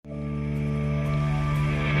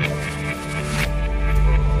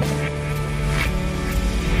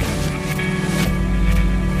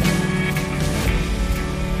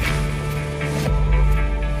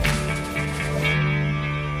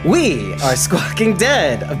We are Squawking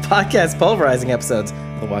Dead, a podcast pulverizing episodes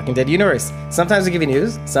of the Walking Dead universe. Sometimes we give you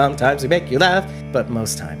news, sometimes we make you laugh, but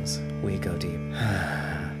most times we go deep.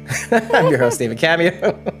 I'm your host, David Cameo,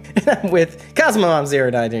 and I'm with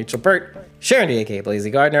Cosmomom09 Rachel Burt, Sharon D, aka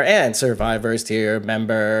Blazy Gardner, and Survivors tier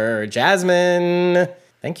member Jasmine.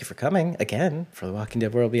 Thank you for coming again for the Walking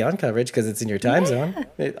Dead World Beyond coverage, because it's in your time zone.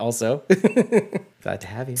 Also, glad to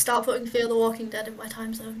have you. Start putting Fear the Walking Dead in my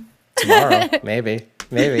time zone. Tomorrow, maybe.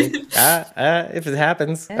 If it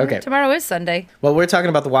happens. Okay. Tomorrow is Sunday. Well, we're talking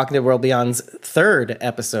about the Walking Dead World Beyond's third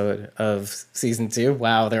episode of season 2.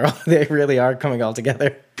 Wow, they really are coming all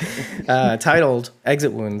together. Titled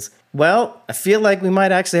Exit Wounds. Well, I feel like we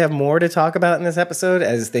might actually have more to talk about in this episode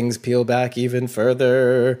as things peel back even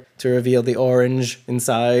further to reveal the orange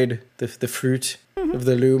inside the fruit of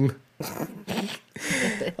the loom.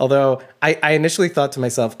 Although I initially thought to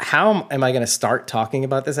myself, how am I going to start talking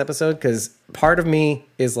about this episode? Because part of me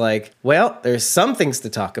is like, well, there's some things to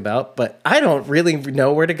talk about, but I don't really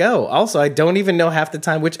know where to go. Also, I don't even know half the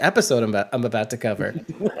time which episode I'm about to cover.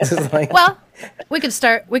 Well, we could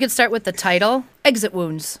start with the title, Exit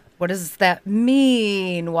Wounds. What does that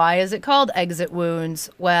mean? Why is it called Exit Wounds?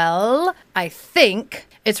 Well, I think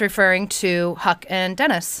it's referring to Huck and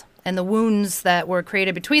Dennis and the wounds that were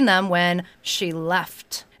created between them when she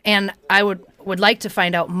left. And I would like to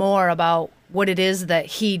find out more about what it is that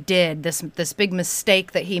he did, this big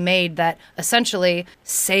mistake that he made that essentially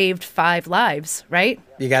saved 5 lives, right?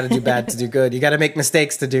 You got to do bad to do good. You got to make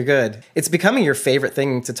mistakes to do good. It's becoming your favorite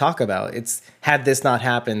thing to talk about. It's, had this not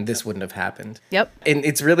happened, this wouldn't have happened. Yep. And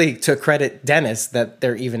it's really to credit Dennis that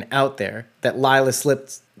they're even out there. That Lila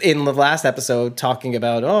slipped in the last episode talking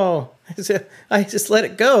about, I just let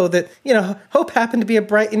it go. That, Hope happened to be a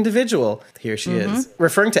bright individual. Here she is.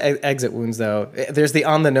 Referring to exit wounds, though, there's the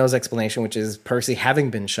on-the-nose explanation, which is Percy having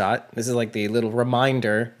been shot. This is like the little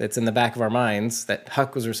reminder that's in the back of our minds that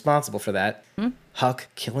Huck was responsible for that. Huck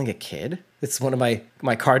killing a kid? It's one of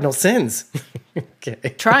my cardinal sins.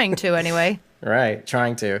 Okay. Trying to, anyway. Right,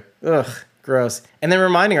 trying to. Ugh, gross. And then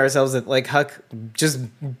reminding ourselves that, Huck just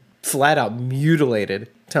flat out mutilated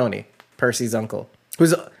Tony, Percy's uncle,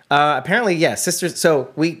 who's apparently, sisters.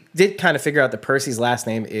 So we did kind of figure out that Percy's last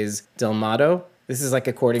name is Delmato. This is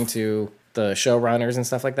according to the showrunners and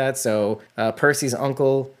stuff like that. So Percy's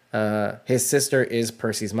uncle, his sister is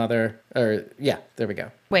Percy's mother. There we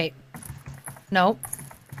go. Wait. No.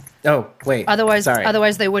 Oh, wait.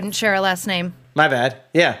 Otherwise they wouldn't share a last name. My bad.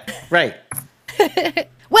 Yeah, right.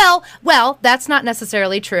 Well, that's not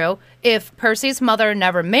necessarily true. If Percy's mother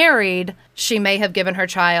never married, she may have given her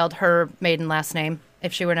child her maiden last name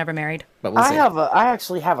if she were never married. But we'll see. I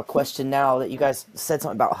actually have a question now that you guys said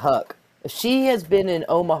something about Huck. She has been in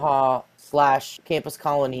Omaha / Campus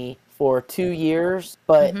Colony for 2 years,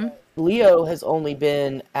 but Leo has only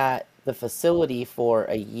been at the facility for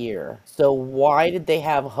a year. So why did they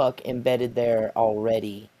have Huck embedded there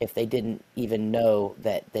already if they didn't even know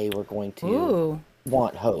that they were going to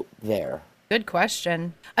want Hope there? Good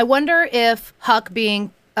question. I wonder if Huck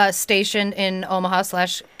being stationed in Omaha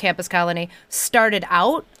 / Campus Colony started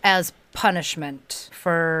out as punishment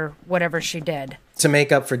for whatever she did. To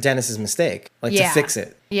make up for Dennis's mistake, to fix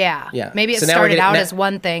it. Yeah. Maybe it started out as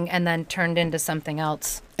one thing and then turned into something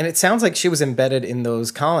else. And it sounds like she was embedded in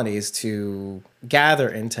those colonies to gather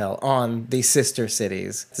intel on these sister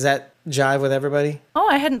cities. Does that jive with everybody? Oh,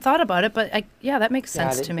 I hadn't thought about it, but that makes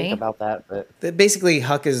sense to me. I didn't think about that, but basically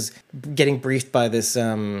Huck is getting briefed by this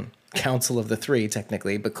Council of the Three,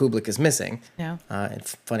 technically, but Kubelik is missing. Yeah. And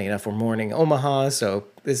funny enough, we're mourning Omaha, so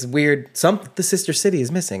this weird, the sister city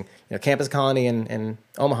is missing. Campus Colony and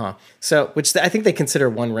Omaha. So, which I think they consider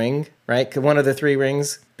one ring, right? One of the 3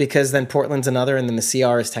 rings, because then Portland's another, and then the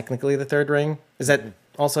CR is technically the 3rd ring. Is that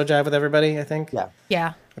also jive with everybody, I think? Yeah.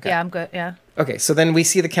 Yeah. Okay. Yeah, I'm good, yeah. Okay, so then we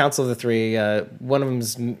see the Council of the Three. One of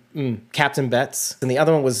them's Captain Betts, and the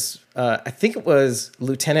other one was, I think it was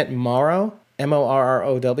Lieutenant Morrow,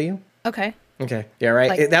 Morrow. Okay. Yeah,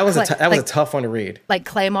 right. That was a tough one to read. Like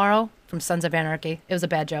Clay Morrow from Sons of Anarchy. It was a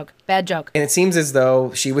bad joke. Bad joke. And it seems as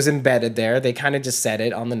though she was embedded there. They kind of just said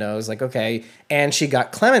it on the nose, okay. And she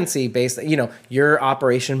got clemency based, your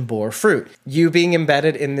operation bore fruit. You being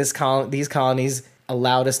embedded in these colonies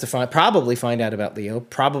allowed us to probably find out about Leo,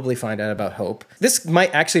 probably find out about Hope. This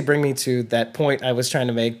might actually bring me to that point I was trying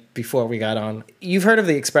to make before we got on. You've heard of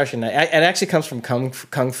the expression. It actually comes from Kung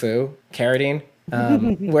Fu, Carradine,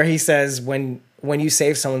 where he says, when you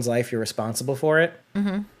save someone's life, you're responsible for it.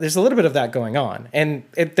 There's a little bit of that going on. And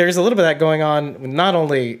there's a little bit of that going on with not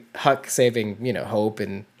only Huck saving, Hope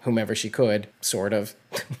and whomever she could, sort of,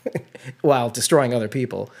 while destroying other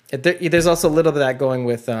people. There's also a little bit of that going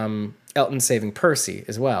with Elton saving Percy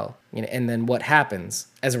as well. And then what happens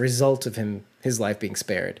as a result of his life being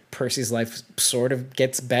spared? Percy's life sort of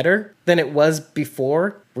gets better than it was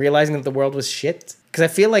before, realizing that the world was shit. Because I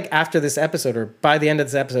feel like after this episode, or by the end of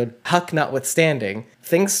this episode, Huck notwithstanding,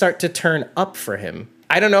 things start to turn up for him.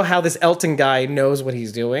 I don't know how this Elton guy knows what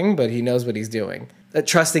he's doing, but he knows what he's doing.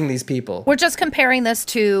 Trusting these people. We're just comparing this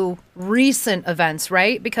to recent events,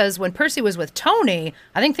 right? Because when Percy was with Tony,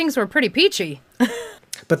 I think things were pretty peachy.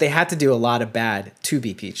 But they had to do a lot of bad to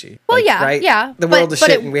be peachy. Well, yeah, right? yeah. The world is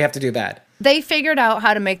shit and we have to do bad. They figured out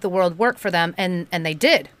how to make the world work for them, and they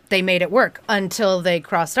did. They made it work until they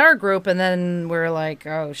crossed our group, and then we're like,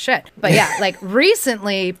 oh, shit. But yeah, like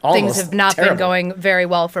recently, things have not been going very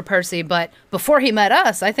well for Percy. But before he met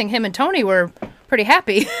us, I think him and Tony were pretty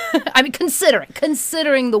happy. I mean,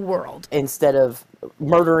 considering the world. Instead of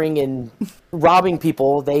murdering and robbing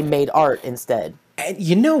people, they made art instead. And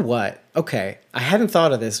you know what? Okay, I hadn't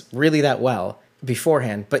thought of this really that well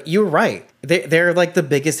beforehand, but you're right. They're like the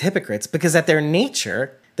biggest hypocrites because at their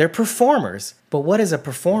nature, they're performers. But what is a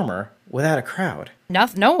performer without a crowd?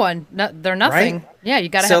 No one. They're nothing. Right? Yeah, you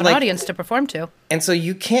got to have an audience to perform to. And so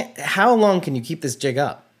you can't. How long can you keep this jig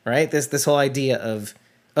up? Right? This whole idea of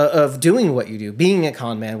doing what you do, being a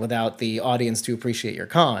con man without the audience to appreciate your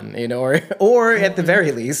con, or at the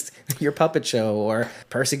very least, your puppet show, or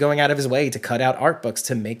Percy going out of his way to cut out art books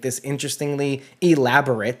to make this interestingly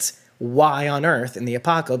elaborate, why on earth in the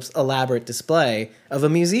apocalypse, elaborate display of a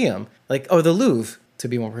museum, the Louvre, to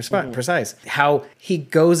be more precise. How he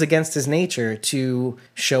goes against his nature to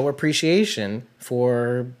show appreciation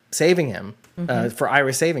for saving him. For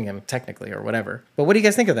Iris saving him, technically, or whatever. But what do you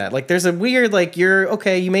guys think of that? There's a weird, you're,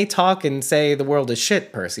 okay, you may talk and say the world is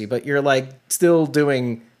shit, Percy, but you're, still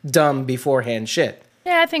doing dumb beforehand shit.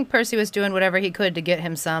 Yeah, I think Percy was doing whatever he could to get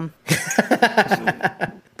him some.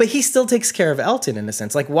 But he still takes care of Elton, in a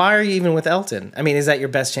sense. Why are you even with Elton? I mean, is that your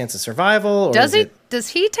best chance of survival? Or Does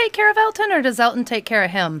he take care of Elton, or does Elton take care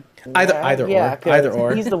of him? Either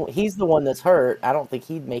or. He's the one that's hurt. I don't think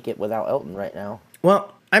he'd make it without Elton right now.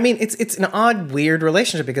 Well, I mean, it's an odd, weird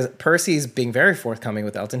relationship because Percy's being very forthcoming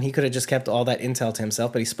with Elton. He could have just kept all that intel to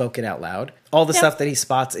himself, but he spoke it out loud. All the stuff that he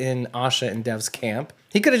spots in Asha and Dev's camp,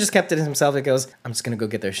 he could have just kept it to himself. He goes, I'm just going to go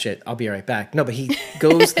get their shit. I'll be right back. No, but he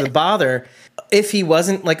goes to the bother. If he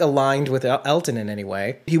wasn't aligned with Elton in any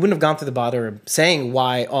way, he wouldn't have gone through the bother of saying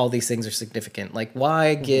why all these things are significant.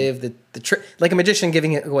 Why give the trick, like a magician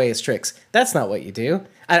giving away his tricks. That's not what you do.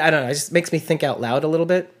 I don't know. It just makes me think out loud a little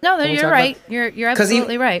bit. No, you're right. You're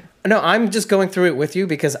absolutely right. No, I'm just going through it with you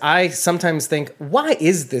because I sometimes think, why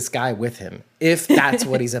is this guy with him if that's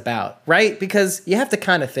what he's about, right? Because you have to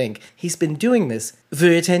kind of think he's been doing this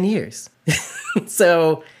for 10 years.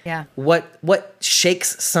 So yeah, what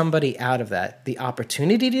shakes somebody out of that? The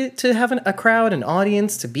opportunity to have a crowd, an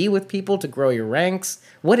audience, to be with people, to grow your ranks.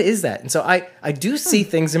 What is that? And so I do see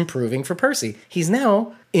things improving for Percy. He's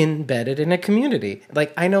now embedded in a community.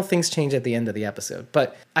 I know things change at the end of the episode,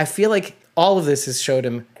 but I feel like all of this has showed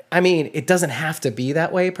him, I mean, it doesn't have to be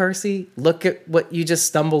that way, Percy. Look at what you just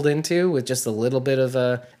stumbled into with just a little bit of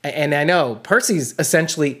and I know Percy's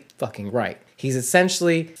essentially fucking right. He's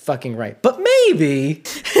essentially fucking right. But maybe.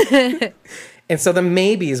 And so the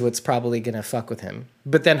maybe is what's probably going to fuck with him.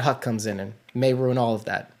 But then Huck comes in and may ruin all of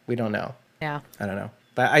that. We don't know. Yeah. I don't know.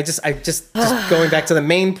 But I just going back to the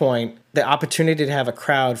main point, the opportunity to have a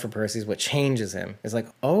crowd for Percy is what changes him. It's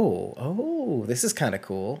oh, this is kind of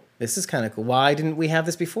cool. This is kind of cool. Why didn't we have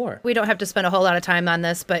this before? We don't have to spend a whole lot of time on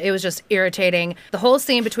this, but it was just irritating. The whole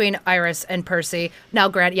scene between Iris and Percy. Now,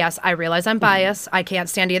 Grant, yes, I realize I'm biased. I can't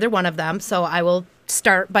stand either one of them, so I will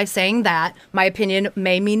start by saying that. My opinion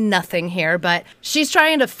may mean nothing here, but she's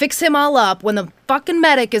trying to fix him all up when the fucking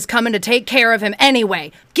medic is coming to take care of him anyway.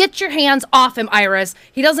 Get your hands off him, Iris.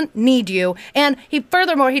 He doesn't need you. And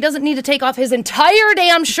furthermore, he doesn't need to take off his entire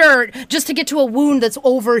damn shirt just to get to a wound that's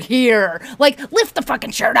over here. Lift the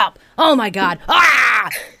fucking shirt up. Oh my God. Ah!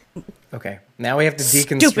 Okay, now we have to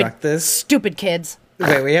deconstruct this. Stupid kids.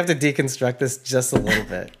 Wait, we have to deconstruct this just a little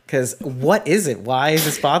bit. Because what is it? Why does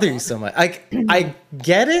this bother you so much? I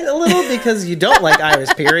get it a little because you don't like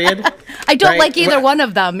Iris, period. I don't like either one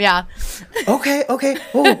of them, yeah. Okay.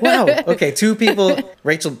 Oh, wow. Okay, two people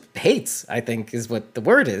Rachel hates, I think, is what the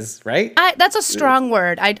word is, right? That's a strong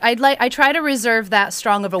word. I try to reserve that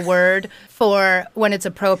strong of a word for when it's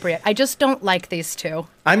appropriate. I just don't like these two.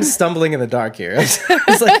 I'm stumbling in the dark here.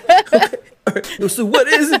 It's like, So what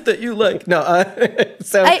is it that you like? No,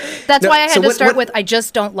 so that's no, why I had so to start with, I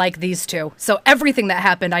just don't like these two. So everything that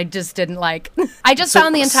happened, I just didn't like. I just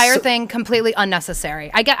found the entire thing completely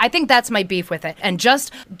unnecessary. I think that's my beef with it. And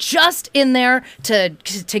just in there to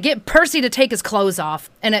get Percy to take his clothes off.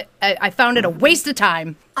 And I found it a waste of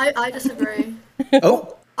time. I disagree.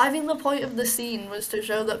 Oh, I think the point of the scene was to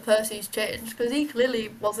show that Percy's changed, because he clearly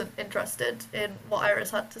wasn't interested in what Iris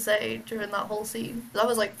had to say during that whole scene. That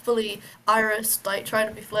was like fully Iris like trying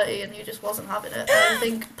to be flirty, and he just wasn't having it. And I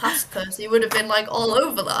think past Percy would have been like all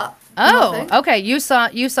over that. Oh, okay. You saw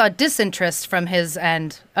disinterest from his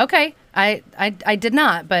end. Okay. I did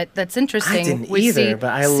not, but that's interesting. I didn't either,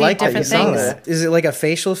 but I like that you saw that. Is it like a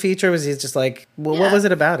facial feature? Was he just like, well, what was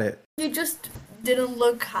it about it? He just didn't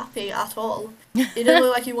look happy at all. He didn't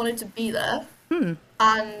look like he wanted to be there.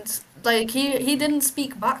 And like he didn't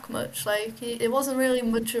speak back much. Like it wasn't really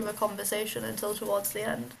much of a conversation until towards the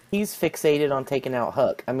end. He's fixated on taking out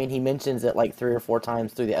Hook. I mean, he mentions it like 3 or 4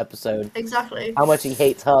 times through the episode. Exactly. How much he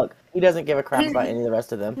hates Hook. He doesn't give a crap about any of the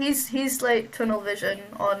rest of them. He's like tunnel vision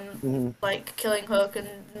on like killing Hook and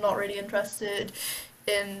not really interested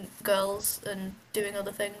in girls and doing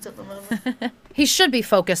other things at the moment. He should be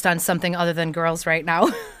focused on something other than girls right now.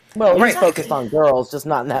 Well, he's focused on girls, just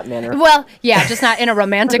not in that manner. Well, yeah, just not in a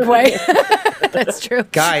romantic way. That's true.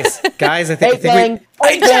 Guys, I think, Hate bang.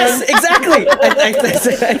 yes, exactly.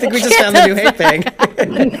 I think we just found the new hate bang.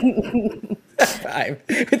 I'm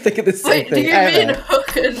thinking the same Wait, thing. do you mean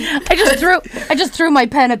Hook and... I just threw my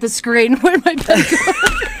pen at the screen. Where'd my pen go?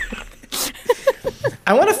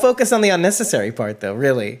 I want to focus on the unnecessary part, though,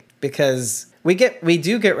 really, because we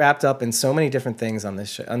do get wrapped up in so many different things on this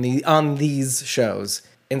show, on these shows.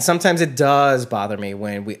 And sometimes it does bother me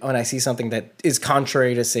when I see something that is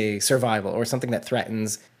contrary to, say, survival, or something that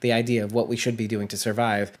threatens the idea of what we should be doing to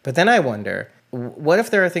survive. But then I wonder, what if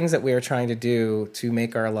there are things that we are trying to do to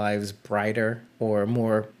make our lives brighter or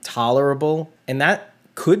more tolerable? And that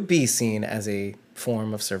could be seen as a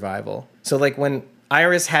form of survival. So like when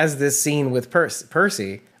Iris has this scene with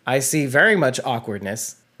Percy, I see very much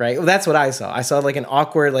awkwardness. Right. Well, that's what I saw. I saw like an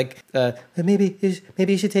awkward, like, maybe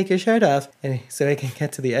you should take your shirt off, and so I can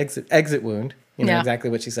get to the exit wound. You know exactly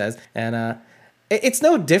what she says, and it's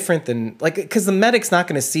no different than like because the medic's not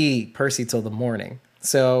going to see Percy till the morning.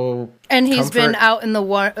 So and he's been out in the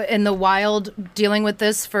wild dealing with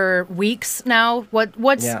this for weeks now.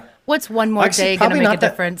 What's one more day going to make a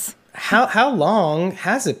difference? How long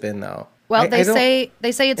has it been though? Well, they say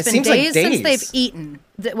it's been days since they've eaten.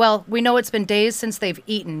 Well, we know it's been days since they've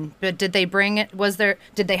eaten, but did they bring it?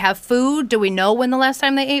 Did they have food? Do we know when the last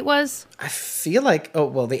time they ate was? I feel like,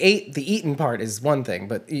 the eaten part is one thing,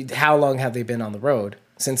 but how long have they been on the road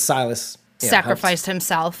since Silas sacrificed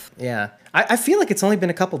himself? Yeah. I feel like it's only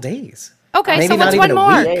been a couple days. Okay, maybe so what's one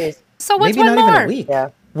more? So what's maybe one not more? Even a week.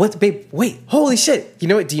 Yeah. Babe, wait, holy shit. Do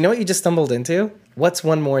you know what you just stumbled into? What's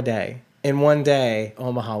one more day? In one day,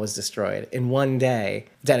 Omaha was destroyed. In one day,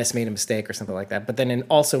 Dennis made a mistake or something like that. But then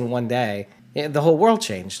also in one day, the whole world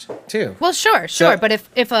changed too. Well, sure. But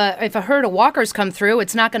if a herd of walkers come through,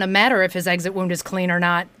 it's not going to matter if his exit wound is clean or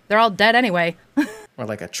not. They're all dead anyway. Or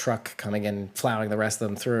like a truck coming in, plowing the rest of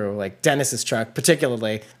them through, like Dennis's truck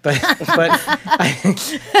particularly. But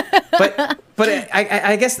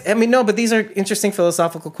I guess no. But these are interesting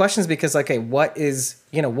philosophical questions because, okay, what is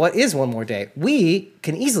one more day? We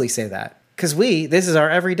can easily say that because this is our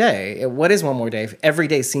everyday. What is one more day? Every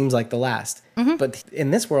day seems like the last. Mm-hmm. But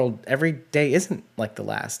in this world, every day isn't like the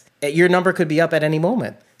last. Your number could be up at any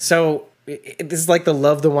moment. So this is like the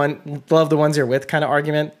love the ones you're with kind of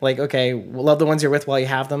argument. Like, okay, love the ones you're with while you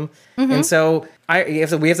have them. Mm-hmm. And so we have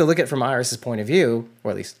to look at it from Iris's point of view,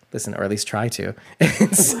 or at least try to.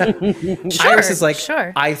 So, Iris is like,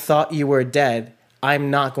 sure. I thought you were dead.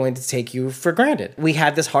 I'm not going to take you for granted. We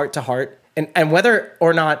had this heart to heart, and whether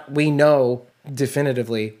or not we know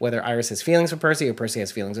definitively whether Iris has feelings for Percy or Percy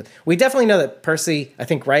has feelings. We definitely know that Percy, I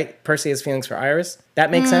think, right? Percy has feelings for Iris.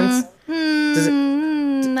 That makes sense? Does it?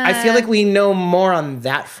 I feel like we know more on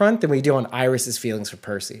that front than we do on Iris's feelings for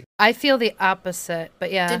Percy. I feel the opposite,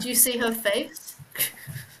 but yeah. Did you see her face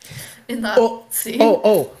in that scene?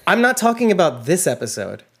 Oh, I'm not talking about this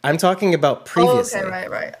episode. I'm talking about previously. Oh, okay,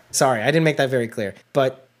 right. Sorry, I didn't make that very clear.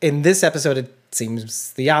 But in this episode, it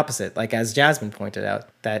seems the opposite. Like, as Jasmine pointed out,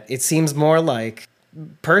 that it seems more like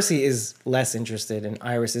Percy is less interested and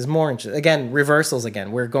Iris is more interested. Again, reversals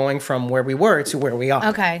again. We're going from where we were to where we are.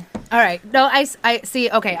 Okay. All right. No, I see.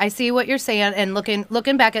 Okay. I see what you're saying. And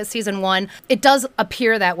looking back at season 1, it does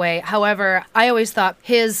appear that way. However, I always thought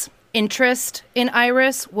his interest in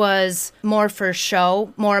Iris was more for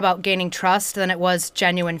show, more about gaining trust than it was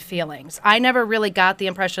genuine feelings. I never really got the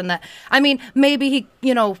impression that, I mean, maybe he,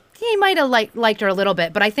 he might have liked her a little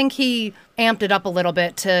bit, but I think he amped it up a little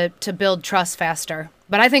bit to build trust faster.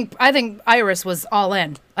 But I think Iris was all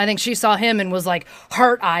in. I think she saw him and was like,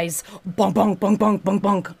 heart eyes, bunk, bunk, bunk, bunk, bunk,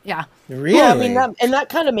 bunk. Yeah. Really? Yeah, I mean, that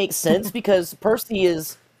kind of makes sense because Percy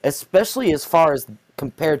is, especially as far as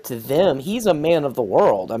compared to them, he's a man of the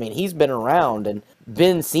world. I mean, he's been around and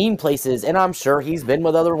been seen places, and I'm sure he's been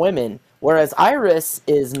with other women. Whereas Iris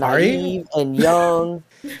is naive and young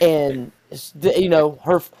and,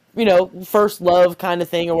 her, first love kind of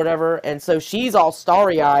thing or whatever. And so she's all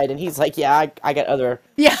starry-eyed, and he's like, yeah, I got other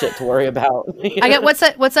shit to worry about. I got,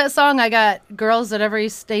 what's that song? I got girls in every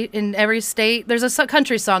state. There's a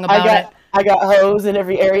country song about it. I got hoes in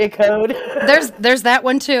every area code. There's that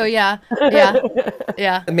one too. Yeah.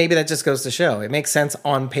 Maybe that just goes to show. It makes sense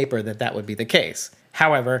on paper that would be the case.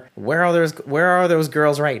 However, where are those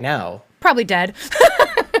girls right now? Probably dead.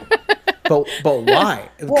 but why?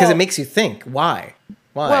 Because it makes you think. Why?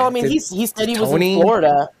 Well, I mean, he said he was in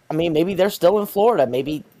Florida. I mean, maybe they're still in Florida.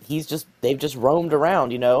 Maybe they've just roamed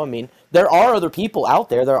around. I mean, there are other people out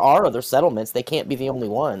there. There are other settlements. They can't be the only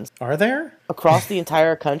ones. Are there? Across the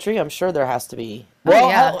entire country? I'm sure there has to be. Well,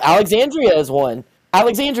 yeah. Alexandria is one.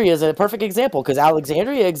 Alexandria is a perfect example because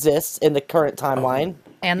Alexandria exists in the current timeline.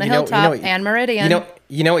 And the Hilltop and Meridian.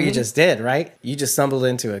 You know what you just did, right? You just stumbled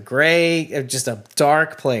into just a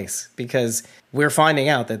dark place because we're finding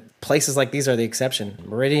out that places like these are the exception.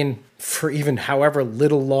 Meridian, for even however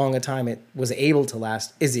little long a time it was able to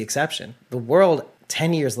last, is the exception. The world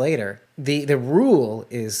 10 years later, the rule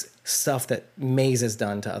is stuff that Maze has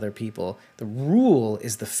done to other people. The rule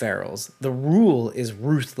is the ferals. The rule is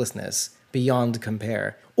ruthlessness beyond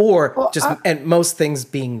compare. And most things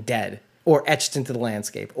being dead or etched into the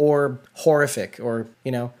landscape or horrific or,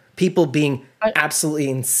 people being absolutely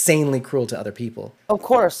insanely cruel to other people. Of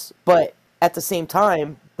course, but at the same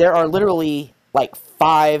time, there are literally like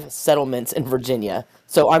 5 settlements in Virginia.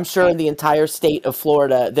 So I'm sure in the entire state of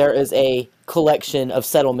Florida, there is a collection of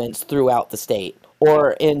settlements throughout the state.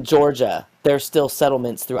 Or in Georgia, there's still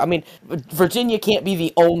settlements through. I mean, Virginia can't be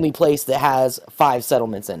the only place that has 5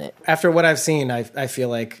 settlements in it. After what I've seen, I feel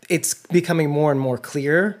like it's becoming more and more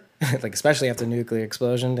clear, like especially after the nuclear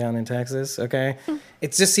explosion down in Texas, okay?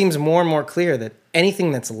 It just seems more and more clear that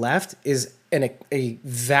anything that's left is a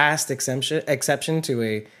vast exception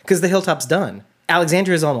to because the Hilltop's done.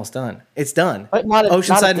 Alexandria is almost done. It's done. But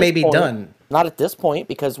Oceanside may be done. Not at this point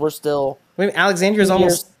because we're still... Alexandria is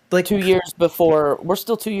almost... Like 2 years before, we're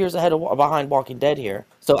still 2 years behind Walking Dead here.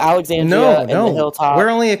 So Alexandria and the Hilltop. We're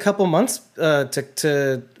only a couple months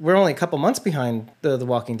we're only a couple months behind the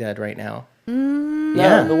Walking Dead right now.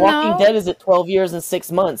 No, The Walking Dead is at 12 years and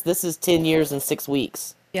 6 months. This is 10 years and 6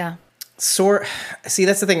 weeks. Yeah. See,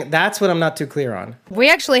 that's the thing. That's what I'm not too clear on. We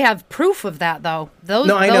actually have proof of that, though.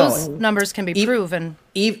 Those numbers can be proven.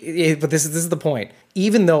 But this is the point.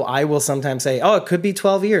 Even though I will sometimes say, it could be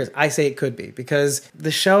 12 years, I say it could be because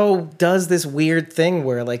the show does this weird thing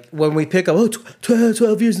where, like, when we pick up,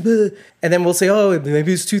 12 years, and then we'll say,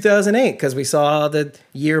 maybe it's 2008 because we saw the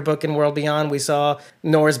yearbook in World Beyond. We saw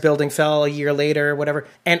Nora's building fell a year later, whatever.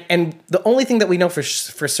 And the only thing that we know for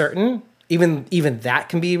certain, even that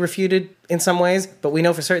can be refuted in some ways, but we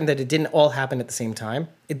know for certain that it didn't all happen at the same time.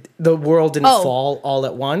 The world didn't fall all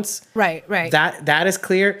at once. Right. That is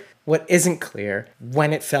clear. What isn't clear,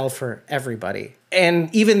 when it fell for everybody.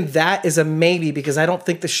 And even that is a maybe because I don't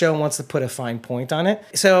think the show wants to put a fine point on it.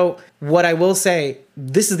 So what I will say,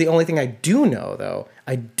 this is the only thing I do know, though.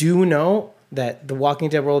 I do know that The Walking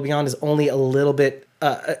Dead World Beyond is only a little bit,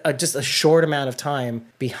 just a short amount of time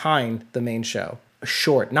behind the main show.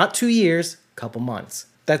 Short, not 2 years, couple months.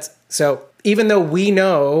 So even though we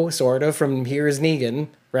know sort of from Here Is Negan,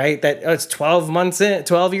 right, that it's 12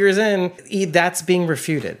 years in, that's being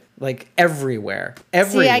refuted like everywhere.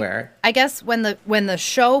 See, I guess when the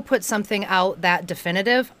show puts something out that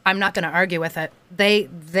definitive, I'm not going to argue with it.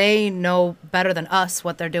 They know better than us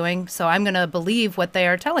what they're doing, so I'm going to believe what they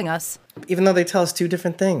are telling us. Even though they tell us 2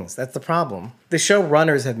 different things, that's the problem. The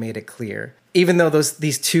showrunners have made it clear. Even though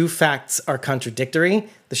these 2 facts are contradictory,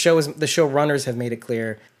 the showrunners have made it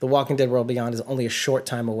clear The Walking Dead World Beyond is only a short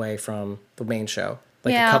time away from the main show,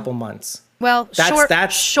 a couple months. Well, short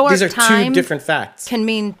these are time 2 different facts. Can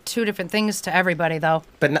mean 2 different things to everybody, though.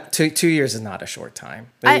 But not, 2 years is not a short time.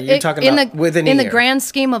 You're talking about within a year. In the grand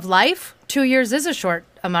scheme of life, 2 years is a short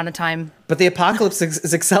amount of time. But the apocalypse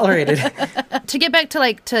is accelerated. To get back to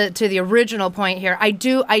like to the original point here, I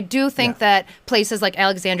do think that places like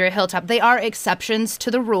Alexandria Hilltop, they are exceptions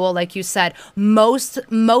to the rule. Like you said, most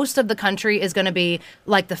of the country is going to be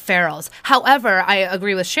like the Farrells. However, I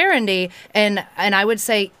agree with Sharon D, and I would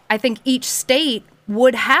say I think each state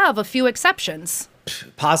would have a few exceptions.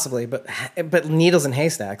 Possibly, but needles and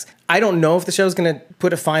haystacks. I don't know if the show's going to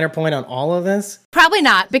put a finer point on all of this. Probably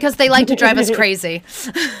not, because they like to drive us crazy.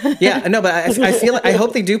 Yeah, no, but I feel like, I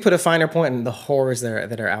hope they do put a finer point on the horrors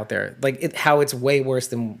that are out there, like how it's way worse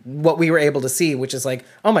than what we were able to see, which is like,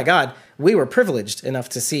 oh my God, we were privileged enough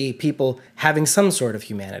to see people having some sort of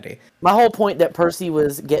humanity. My whole point that Percy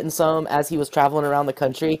was getting some as he was traveling around the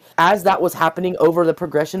country, as that was happening over the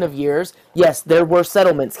progression of years, yes, there were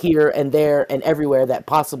settlements here and there and everywhere that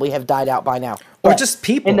possibly have died out by now. Or But just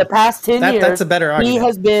people. in the past 10 years, That's a better argument. he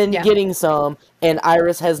has been Yeah. getting some, and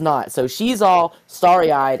Iris has not. So she's all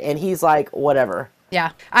starry-eyed, and he's like, whatever.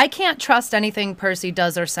 Yeah, I can't trust anything Percy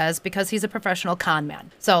does or says because he's a professional con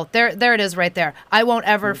man. So there it is right there. I won't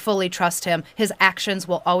ever fully trust him. His actions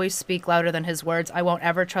will always speak louder than his words. I won't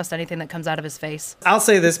ever trust anything that comes out of his face. I'll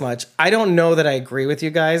say this much. I don't know that I agree with you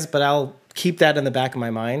guys, but I'll keep that in the back of my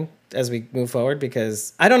mind as we move forward,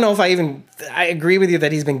 because I don't know if I agree with you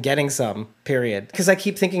that he's been getting some, period. Because I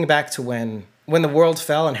keep thinking back to when the world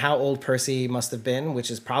fell and how old Percy must have been, which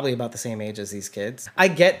is probably about the same age as these kids. I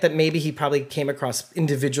get that maybe he probably came across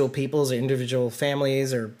individual peoples or individual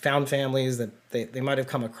families or found families that they might have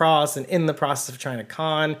come across, and in the process of trying to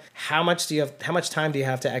con, how much time do you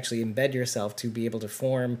have to actually embed yourself to be able to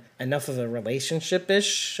form enough of a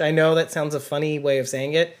relationship-ish? I know that sounds a funny way of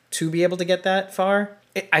saying it, to be able to get that far.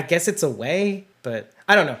 I guess it's a way, but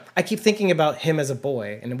I don't know. I keep thinking about him as a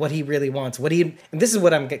boy and what he really wants. And this is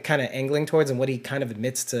what I'm kind of angling towards, and what he kind of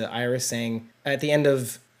admits to Iris saying at the end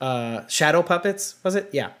of Shadow Puppets, was it?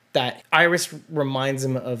 Yeah. That Iris reminds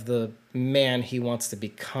him of the man he wants to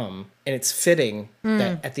become. And it's fitting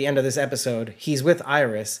that at the end of this episode, he's with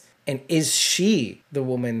Iris. And is she the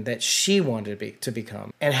woman that she wanted to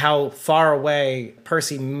become? And how far away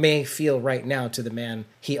Percy may feel right now to the man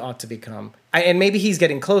he ought to become. And maybe he's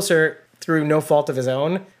getting closer through no fault of his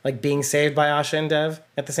own, like being saved by Asha and Dev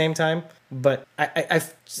at the same time. But I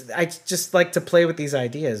just like to play with these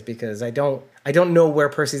ideas because I don't know where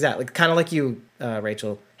Percy's at. Like kind of like you,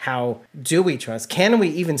 Rachel. How do we trust? Can we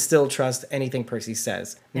even still trust anything Percy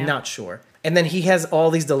says? Yeah. Not sure. And then he has all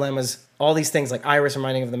these dilemmas, all these things like Iris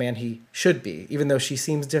reminding him of the man he should be, even though she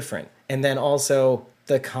seems different. And then also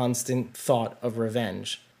the constant thought of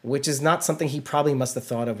revenge, which is not something he probably must have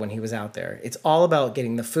thought of when he was out there. It's all about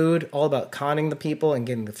getting the food, all about conning the people and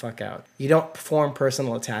getting the fuck out. You don't form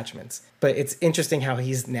personal attachments. But it's interesting how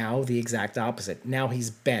he's now the exact opposite. Now he's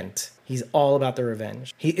bent. He's all about the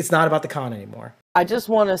revenge. It's not about the con anymore. I just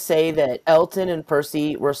want to say that Elton and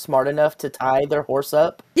Percy were smart enough to tie their horse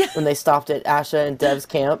up when they stopped at Asha and Dev's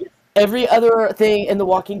camp. Every other thing in The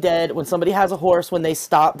Walking Dead, when somebody has a horse, when they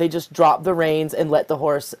stop, they just drop the reins and let the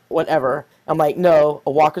horse, whatever. I'm like, no,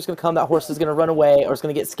 a walker's going to come, that horse is going to run away, or it's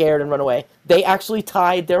going to get scared and run away. They actually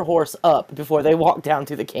tied their horse up before they walked down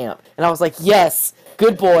to the camp. And I was like, yes,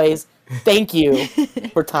 good boys. Thank you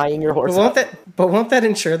for tying your horse up. But won't that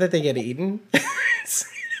ensure that they get eaten?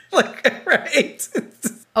 Like, right?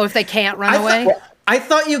 Oh, if they can't run away? I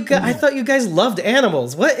thought you guys loved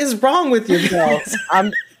animals. What is wrong with you guys?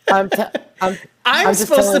 I'm I'm just supposed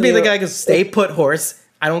to telling be you, the guy who goes, stay put, horse.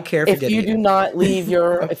 I don't care if you If get you eaten. do not leave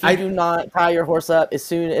if you do not tie your horse up, as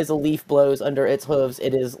soon as a leaf blows under its hooves,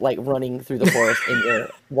 it is like running through the forest and you're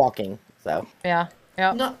walking. So Yeah.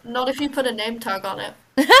 Yeah. Not if you put a name tag on it.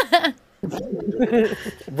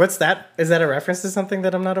 What's that? Is that a reference to something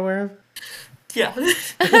that I'm not aware of? Yeah.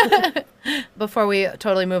 Before we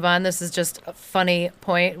totally move on, this is just a funny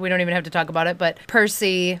point. We don't even have to talk about it, but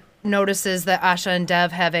Percy notices that Asha and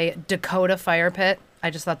Dev have a Dakota fire pit. I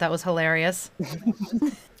just thought that was hilarious.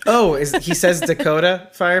 Oh, he says Dakota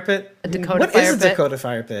fire pit? A Dakota What fire is a pit. Dakota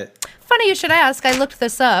fire pit? Funny you should ask. I looked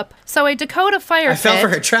this up. So a Dakota fire I pit. fell for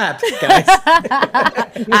her trap, guys.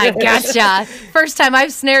 I gotcha. First time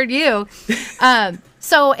I've snared you.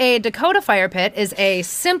 So a Dakota fire pit is a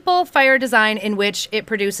simple fire design in which it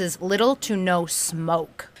produces little to no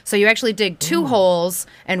smoke. So you actually dig two holes,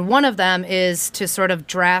 and one of them is to sort of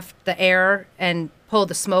draft the air and pull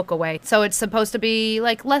the smoke away. So it's supposed to be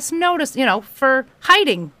like less for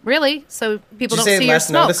hiding, really, so people Did don't you see say your less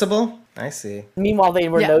smoke. noticeable? I see. meanwhile, they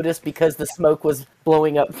were Yeah. noticed because the smoke was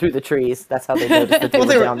blowing up through the trees. That's how they noticed that they Well,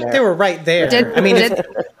 were down there. they were right there. Did- I mean, did-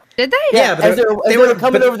 Did they? Yeah, but as they were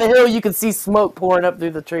coming but- over the hill, you could see smoke pouring up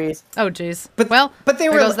through the trees. Oh, jeez. But Well, but they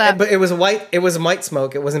there were goes that. but it was white. It was white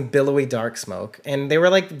smoke. It wasn't billowy dark smoke, and they were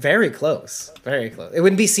like very close, very close. It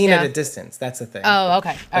wouldn't be seen at Yeah. a distance. That's the thing. Oh,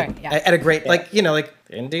 okay. All right. Yeah. At a great like like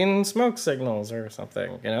Indian smoke signals or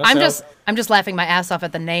something. I'm So, just laughing my ass off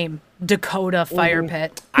at the name Dakota Fire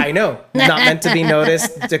Pit. I know, not meant to be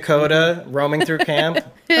noticed. Dakota roaming through camp.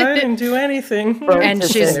 I didn't do anything. And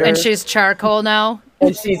she's charcoal now.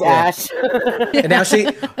 And she's ash. And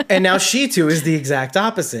now she too is the exact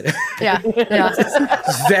opposite. Yeah. Yeah.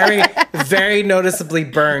 very, very noticeably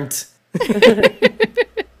burnt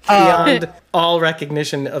beyond all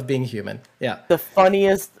recognition of being human. Yeah. The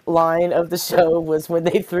funniest line of the show was when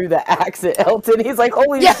they threw the axe at Elton. He's like,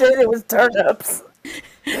 "Holy Yeah. shit! It was turnips."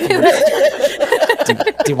 Do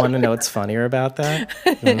you want to know what's funnier about that?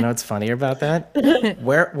 You want to know what's funnier about that?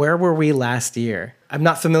 Where were we last year? I'm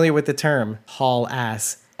not familiar with the term haul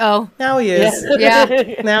ass. Oh. Now he is. Yeah.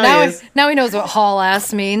 Now he is. Now he knows what haul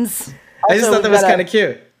ass means. I just Also, thought that we was gotta- kind of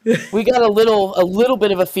cute. We got a little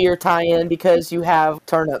bit of a fear tie-in because you have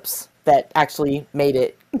turnips that actually made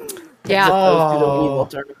it. Yeah. Those little evil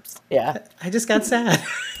turnips. Yeah. I just got sad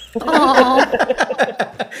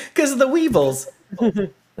Aw. because of the weevils.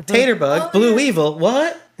 Taterbug, blue weevil.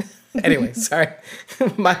 What? Anyway, sorry.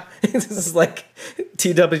 This is like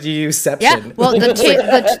TWU-ception. Yeah. Well,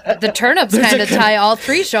 the turnips kind of tie all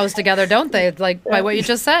three shows together, don't they? Like by what you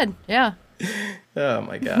just said. Yeah. Oh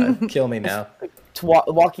my god, kill me now.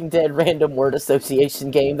 Walking Dead random word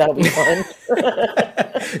association game. That'll be fun.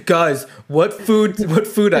 Guys, what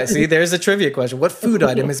food I see? There's a trivia question. What food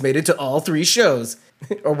item has made it to all three shows?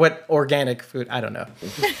 Or what organic food? I don't know.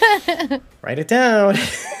 Write it down.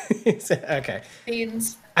 Okay.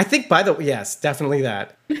 Beans. I think yes, definitely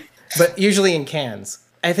that. But usually in cans.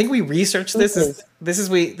 I think we researched this. This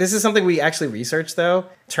is something we actually researched though.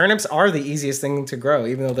 Turnips are the easiest thing to grow,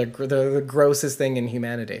 even though they're the grossest thing in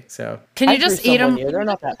humanity. So Can you I grew just some eat one them? year. They're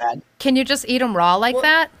not that bad. Can you just eat them raw like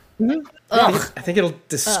that? I think it'll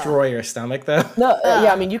destroy your stomach though. No,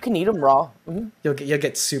 yeah, I mean you can eat them raw. Mhm. You'll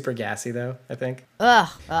get super gassy though, I think. Ugh.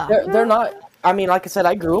 They're not. I mean, like I said,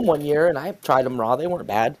 I grew them one year and I tried them raw. They weren't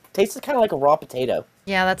bad. Tasted kind of like a raw potato.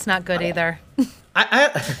 Yeah, that's not good either.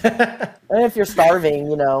 I And if you're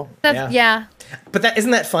starving, Yeah. But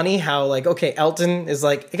isn't that funny how like okay Elton is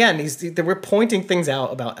like again we're pointing things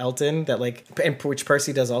out about Elton that like and which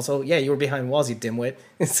Percy does also. Yeah, you were behind walls, you dimwit.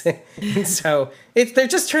 So they're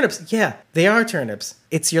just turnips. Yeah, they are turnips.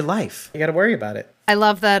 It's your life. You got to worry about it. I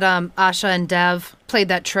love that Asha and Dev played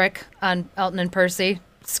that trick on Elton and Percy,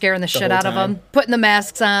 scaring the shit whole out of time. them, putting the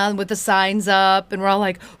masks on with the signs up, and we're all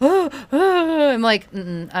like, oh, oh. I'm like,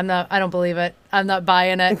 I don't believe it. I'm not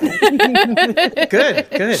buying it. Good.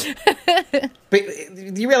 But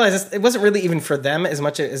you realize it wasn't really even for them as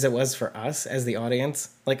much as it was for us as the audience.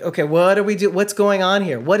 Like, okay, what do we do? What's going on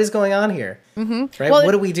here? What is going on here? Mm-hmm. Right? Well,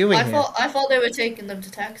 what are we doing I here? thought they were taking them to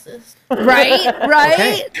Texas. right?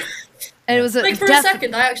 Okay. And it was Like for a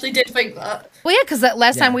second, I actually did think that. Well, yeah, because that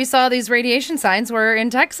last time Yeah. we saw these radiation signs were in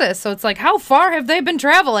Texas, so it's like, how far have they been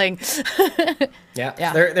traveling? Yeah.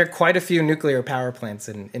 Yeah. There are quite a few nuclear power plants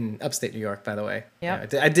in upstate New York, by the way. Yeah.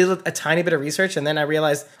 I did a tiny bit of research, and then I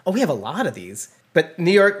realized, we have a lot of these. But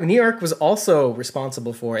New York was also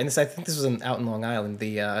responsible for, and I think this was out in Long Island,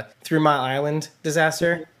 the 3 Mile Island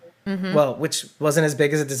disaster. Mm-hmm. Well, which wasn't as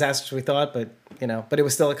big as a disaster as we thought, but but it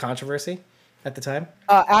was still a controversy at the time.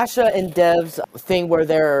 Asha and Dev's thing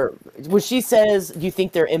where she says, "You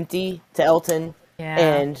think they're empty?" to Elton, Yeah.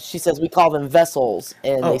 and she says, "We call them vessels,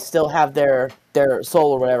 and Oh. they still have their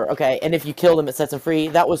soul or whatever." Okay, and if you kill them, it sets them free.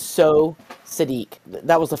 That was so Sadiq.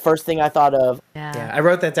 That was the first thing I thought of. Yeah, I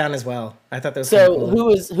wrote that down as well. I thought that was So kinda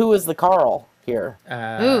cool. who is the Carl here?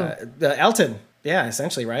 The Elton. Yeah,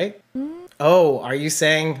 essentially, right? Oh, are you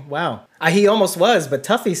saying, wow. He almost was, but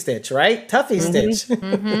Tuffy Stitch, right? Tuffy Stitch.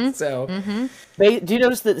 So, Do you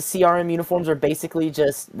notice that the CRM uniforms are basically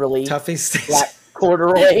just really Tuffy Stitch. black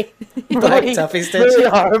corduroy? Black Tuffy Stitch. Really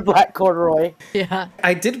hard black corduroy. Yeah.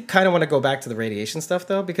 I did kind of want to go back to the radiation stuff,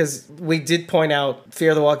 though, because we did point out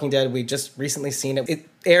Fear the Walking Dead. We just recently seen it. It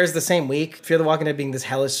airs the same week. Fear the Walking Dead being this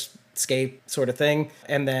hellish escape sort of thing,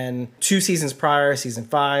 and then 2 seasons prior, season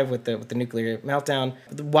 5 with the nuclear meltdown.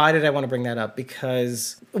 Why did I want to bring that up?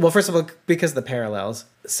 Because, well, first of all, because of the parallels.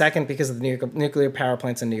 Second, because of the nuclear power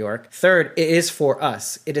plants in New York. Third, it is for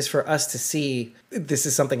us. It is for us to see. This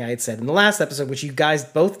is something I had said in the last episode, which you guys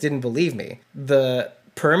both didn't believe me. The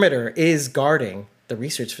perimeter is guarding the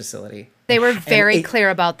research facility. They were very it- clear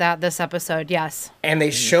about that this episode. Yes. And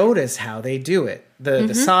they showed us how they do it.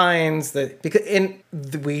 The signs,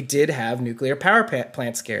 we did have nuclear power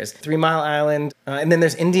plant scares. 3 Mile Island, and then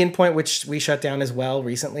there's Indian Point, which we shut down as well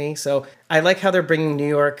recently. So I like how they're bringing New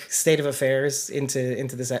York state of affairs into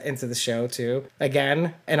the show too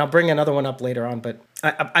again. And I'll bring another one up later on, but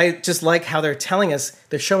I just like how they're telling us,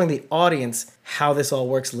 they're showing the audience how this all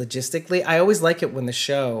works logistically. I always like it when the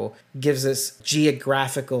show gives us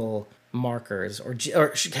geographical markers or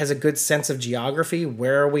has a good sense of geography,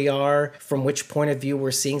 where we are, from which point of view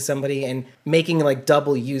we're seeing somebody, and making like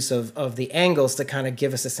double use of the angles to kind of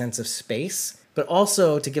give us a sense of space, but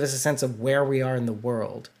also to give us a sense of where we are in the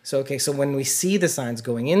world. So when we see the signs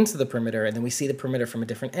going into the perimeter and then we see the perimeter from a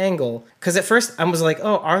different angle, because at first I was like,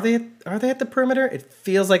 oh, are they at the perimeter? It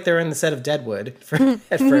feels like they're in the set of Deadwood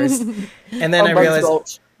at first. And then I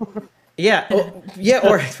realized...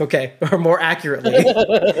 or more accurately,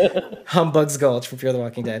 Humbug's Gulch from Fear the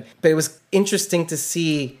Walking Dead. But it was interesting to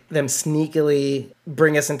see them sneakily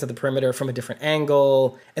bring us into the perimeter from a different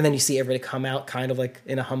angle, and then you see everybody come out kind of like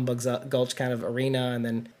in a Humbug's Gulch kind of arena, and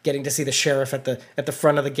then getting to see the sheriff at the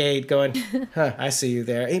front of the gate going, huh, I see you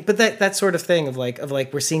there. But that sort of thing of like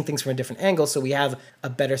we're seeing things from a different angle, so we have a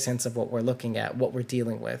better sense of what we're looking at, what we're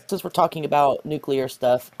dealing with. Since we're talking about nuclear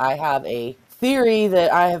stuff, I have a theory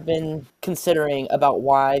that I have been considering about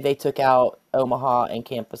why they took out Omaha and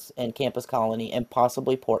Campus Colony and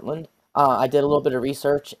possibly Portland. I did a little bit of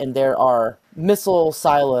research, and there are missile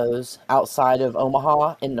silos outside of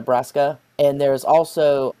Omaha in Nebraska, and there's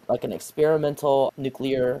also like an experimental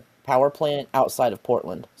nuclear power plant outside of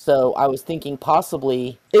Portland. So I was thinking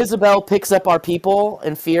possibly Isabel picks up our people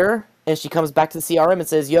in Fear, and she comes back to the CRM and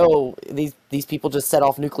says, yo, these people just set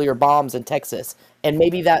off nuclear bombs in Texas. And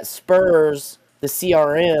maybe that spurs the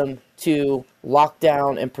CRM to lock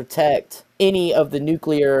down and protect any of the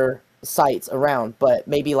nuclear sites around. But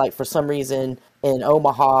maybe like for some reason in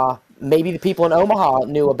Omaha, maybe the people in Omaha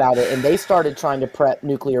knew about it and they started trying to prep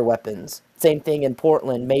nuclear weapons. Same thing in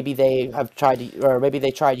Portland. Maybe they tried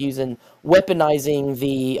using weaponizing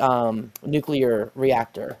the nuclear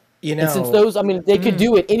reactor. And since those, they could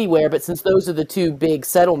do it anywhere, but since those are the two big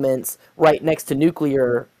settlements right next to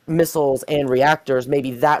nuclear missiles and reactors,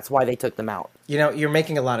 maybe that's why they took them out. You're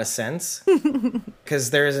making a lot of sense,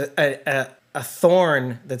 because there's a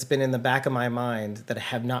thorn that's been in the back of my mind that I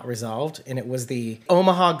have not resolved, and it was the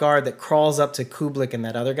Omaha guard that crawls up to Kubelik and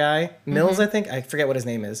that other guy, Mills, I think, I forget what his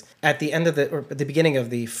name is, at the end of at the beginning of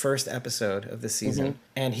the first episode of the season,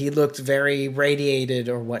 and he looked very radiated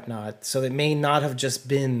or whatnot, so it may not have just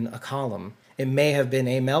been a column. It may have been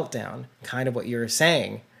a meltdown, kind of what you're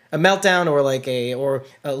saying. A meltdown or like a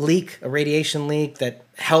leak, a radiation leak that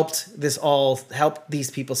helped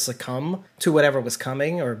these people succumb to whatever was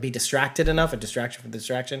coming or be distracted enough, a distraction for the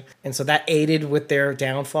distraction. And so that aided with their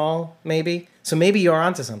downfall, maybe. So maybe you're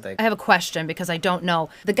onto something. I have a question because I don't know.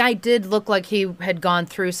 The guy did look like he had gone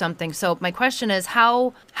through something. So my question is,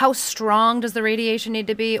 how strong does the radiation need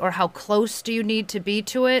to be, or how close do you need to be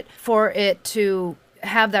to it for it to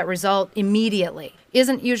have that result immediately?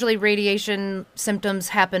 Isn't usually radiation symptoms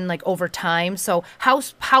happen like over time? So how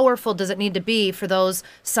powerful does it need to be for those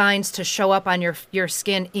signs to show up on your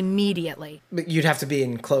skin immediately? But you'd have to be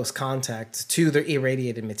in close contact to the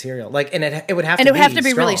irradiated material. And it would have to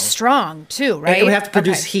be really strong too, right? And it would have to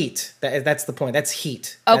produce heat. That's the point. That's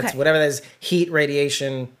heat. Okay. That's whatever that is, heat,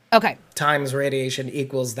 radiation, okay, times radiation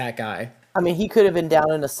equals that guy. He could have been down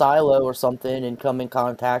in a silo or something and come in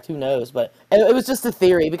contact. Who knows? But it was just a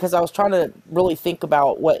theory because I was trying to really think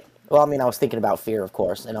about I was thinking about Fear, of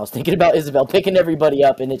course, and I was thinking about Isabel picking everybody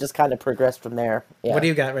up, and it just kind of progressed from there. Yeah. What do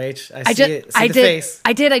you got, Rach?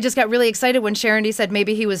 I just got really excited when Sharon D said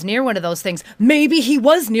maybe he was near one of those things. Maybe he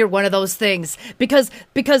was near one of those things because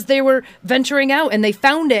they were venturing out and they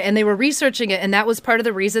found it and they were researching it, and that was part of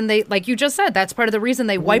the reason they, like you just said, that's part of the reason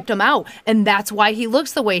they wiped him out, and that's why he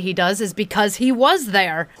looks the way he does, is because he was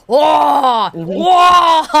there. Oh,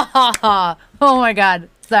 whoa! Oh my God.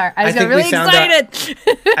 Sorry, I got really excited.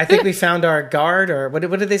 I think we found our guard, or what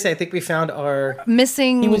did they say? I think we found our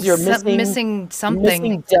missing. He was your missing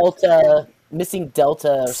something. Missing Delta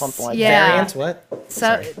or something like yeah. Variant. What?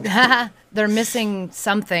 So they're missing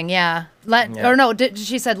something. Yeah.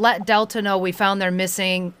 She said let Delta know we found they're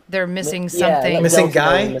missing something. Missing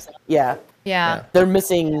guy. Yeah. They're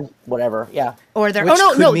missing whatever. Yeah. Or they're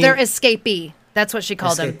they're escapee. That's what she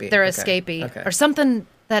called them. They're escapee or something.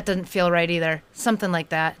 That didn't feel right either. Something like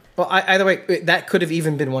that. Well, either way, that could have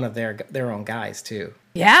even been one of their own guys too.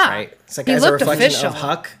 Yeah. Right. It's like he as looked a reflection official. of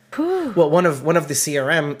Huck. Well, one of the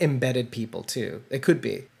CRM embedded people too. It could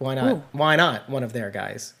be. Why not? Ooh. Why not one of their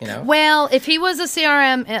guys? You know. Well, if he was a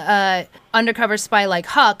CRM undercover spy like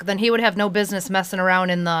Huck, then he would have no business messing around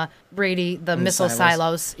in the missile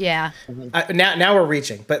silos. Yeah. Now we're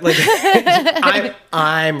reaching, but like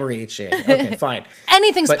I'm reaching. Okay, fine.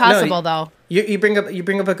 Anything's But no, possible, though. You bring up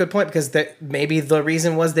a good point, because maybe the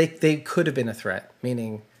reason was they could have been a threat,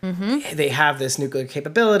 meaning they have this nuclear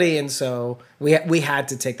capability, and so we had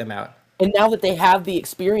to take them out. And now that they have the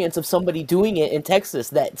experience of somebody doing it in Texas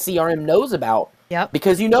that CRM knows about, Yep.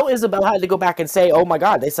 because Isabel had to go back and say, "Oh my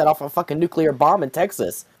God, they set off a fucking nuclear bomb in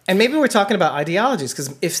Texas." And maybe we're talking about ideologies,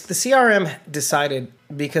 because if the CRM decided,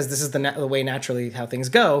 because this is the way naturally how things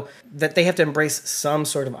go, that they have to embrace some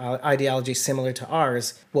sort of ideology similar to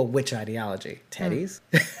ours, well, which ideology? Teddy's?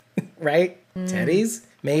 Right? Teddy's?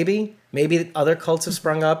 Maybe other cults have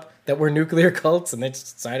sprung up that were nuclear cults and they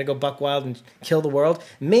just decided to go buck wild and kill the world.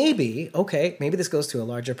 Maybe this goes to a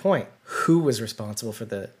larger point. Who was responsible for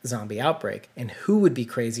the zombie outbreak, and who would be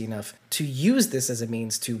crazy enough to use this as a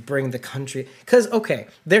means to bring the country? Because,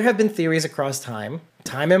 there have been theories across time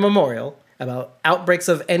immemorial, about outbreaks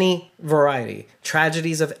of any variety,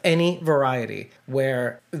 tragedies of any variety,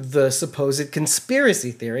 where the supposed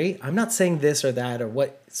conspiracy theory, I'm not saying this or that or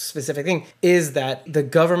what specific thing, is that the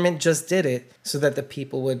government just did it so that the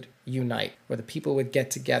people would unite, or the people would get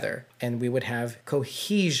together and we would have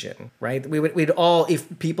cohesion, right? We'd all, if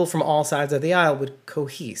people from all sides of the aisle would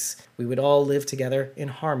cohese, we would all live together in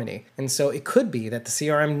harmony. And so it could be that the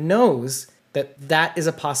CRM knows that is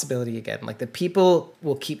a possibility again. Like, the people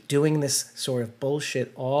will keep doing this sort of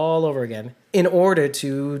bullshit all over again in order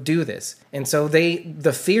to do this. And so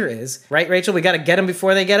the fear is, right, Rachel, we got to get them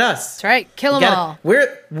before they get us. That's right. Kill them all.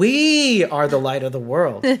 We are the light of the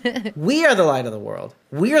world. We are the light of the world.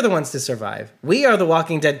 We are the ones to survive. We are the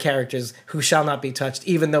Walking Dead characters who shall not be touched,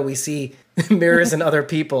 even though we see mirrors in other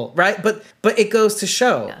people, right? But it goes to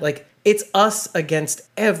show, like, it's us against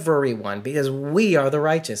everyone, because we are the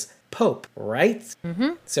righteous. Pope, right?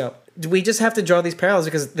 Mm-hmm. So we just have to draw these parallels,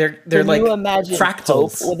 because they're Can like you imagine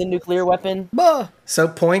fractals. Pope with a nuclear weapon? So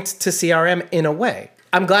point to CRM in a way.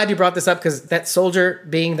 I'm glad you brought this up, because that soldier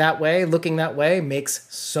being that way, looking that way, makes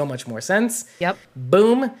so much more sense. Yep.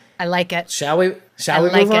 Boom. I like it. Shall we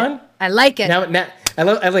like move it. on? I like it. Now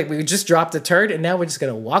I like we just dropped a turd, and now we're just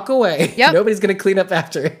gonna walk away. Yep. Nobody's gonna clean up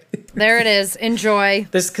after it. There it is. Enjoy.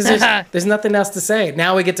 There's nothing else to say.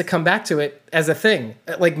 Now we get to come back to it as a thing,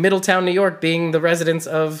 like Middletown, New York, being the residence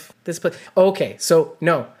of this place. Okay, so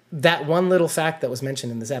no, that one little fact that was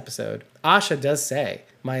mentioned in this episode, Asha does say,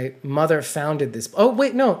 my mother founded this. Oh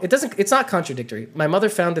wait, no, it doesn't. It's not contradictory. My mother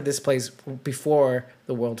founded this place before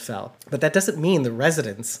the world fell, but that doesn't mean the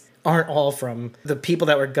residents aren't all from the people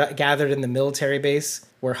that were gathered in the military base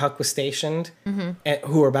where Huck was stationed, and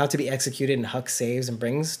who are about to be executed, and Huck saves and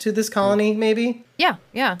brings to this colony, maybe? Yeah.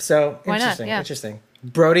 So, Why not? interesting, Yeah. interesting.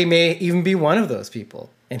 Brody may even be one of those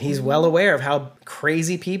people, and he's well aware of how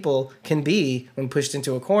crazy people can be when pushed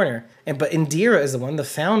into a corner. But Indira is the one, the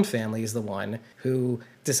Found family is the one who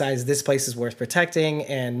decides this place is worth protecting,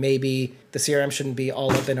 and maybe the CRM shouldn't be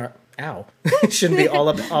all up in our... Ow. Shouldn't be all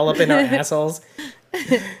up in our assholes.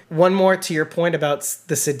 One more to your point about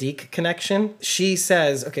the Sadiq connection. She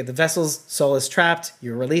says, okay, the vessel's soul is trapped.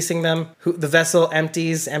 You're releasing them. The vessel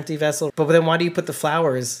empty vessel. But then why do you put the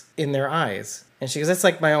flowers in their eyes? And she goes, that's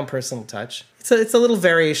like my own personal touch. It's a little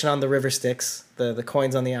variation on the river Styx, the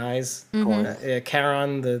coins on the eyes.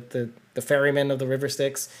 Charon, the ferryman of the river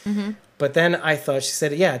Styx. Mm-hmm. But then I thought, she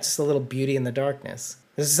said, yeah, it's just a little beauty in the darkness.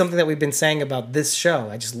 This is something that we've been saying about this show.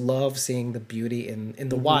 I just love seeing the beauty in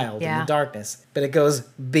the wild, in the darkness. But it goes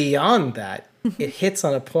beyond that. It hits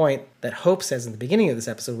on a point that Hope says in the beginning of this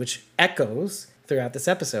episode, which echoes throughout this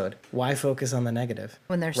episode. Why focus on the negative?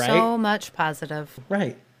 When there's so much positive.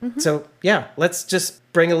 Right. So, yeah, let's just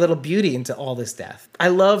bring a little beauty into all this death. I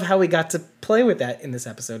love how we got to play with that in this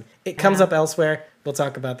episode. It comes up elsewhere. We'll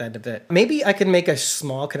talk about that in a bit. Maybe I can make a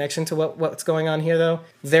small connection to what's going on here, though.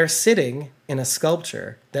 They're sitting in a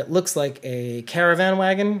sculpture that looks like a caravan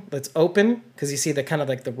wagon that's open, because you see the kind of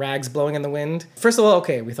like the rags blowing in the wind. First of all,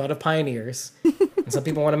 okay, we thought of pioneers. And some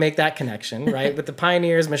people want to make that connection, right? With the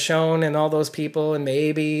pioneers, Michonne and all those people, and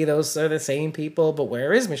maybe those are the same people, but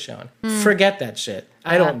where is Michonne? Forget that shit.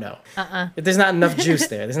 I don't know. There's not enough juice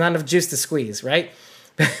there. There's not enough juice to squeeze, right?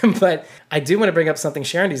 But I do want to bring up something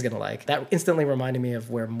Sharondy's going to like. That instantly reminded me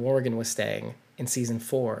of where Morgan was staying in season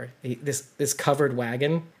 4. This covered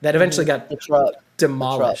wagon that eventually got The truck.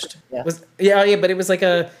 demolished. yeah. But it was like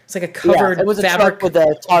a covered It was a fabric. truck with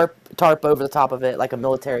a tarp over the top of it, like a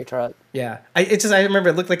military truck. Yeah, I remember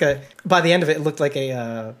it looked like by the end of it looked like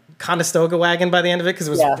a Conestoga wagon by the end of it because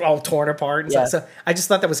it was Yeah. all torn apart. And Yeah. stuff. So I just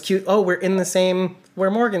thought that was cute. Oh, we're in the same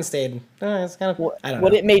where Morgan stayed. It's kind of I don't know.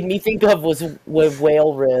 What it made me think of was with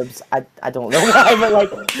whale ribs. I don't know why, but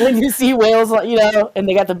like when you see whales, like, and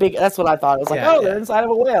they got the big. That's what I thought. It was like, Yeah, they're inside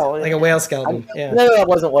of a whale. Like a whale skeleton. Yeah. No, that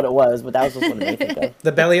wasn't what it was, but that was just what it made me think of.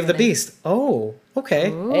 The belly of the beast. Oh,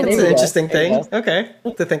 okay. Hey, That's there an you go. interesting There you thing. Okay,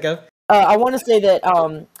 to think of. I want to say that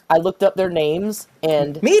I looked up their names,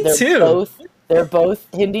 and Me they're too. They're both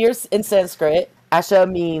Hindi in Sanskrit. Asha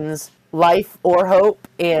means life or hope,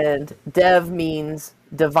 and Dev means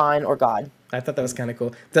divine or God. I thought that was kind of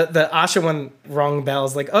cool. The Asha one rung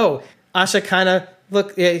bells. Like, oh, Asha kind of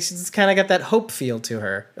she's kind of got that hope feel to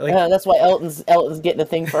her. Like, That's why Elton's getting a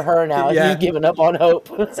thing for her now. Yeah. He's giving up on hope.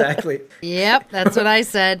 exactly. Yep, that's what I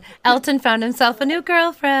said. Elton found himself a new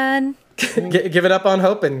girlfriend. Give it up on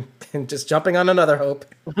hope and just jumping on another hope.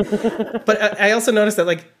 But I also noticed that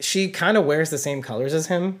like she kind of wears the same colors as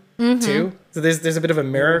him too. So there's a bit of a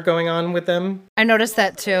mirror going on with them. I noticed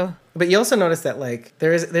that too. But you also notice that like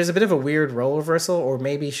there's a bit of a weird role reversal, or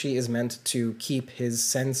maybe she is meant to keep his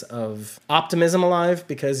sense of optimism alive,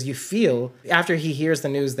 because you feel after he hears the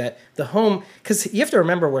news that the home, because you have to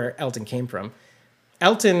remember where Elton came from.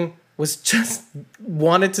 Elton was just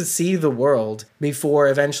wanted to see the world before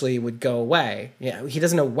eventually it would go away. Yeah, he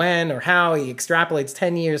doesn't know when or how. He extrapolates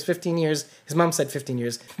 10 years, 15 years. His mom said 15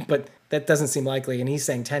 years, but that doesn't seem likely, and he's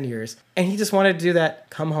saying 10 years. And he just wanted to do that,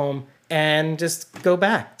 come home, and just go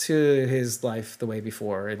back to his life the way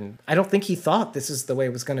before. And I don't think he thought this is the way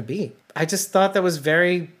it was going to be. I just thought that was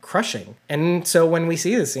very crushing. And so when we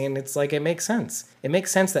see the scene, it's like, it makes sense. It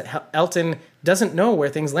makes sense that Elton doesn't know where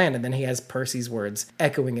things land, and then he has Percy's words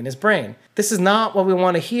echoing in his brain. This is not what we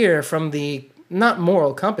want to hear from the, not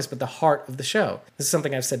moral compass, but the heart of the show. This is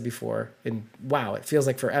something I've said before, and wow, it feels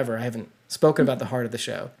like forever. I haven't spoken about the heart of the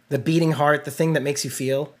show. The beating heart, the thing that makes you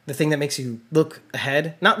feel, the thing that makes you look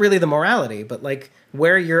ahead. Not really the morality, but like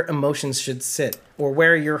where your emotions should sit, or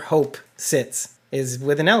where your hope sits, is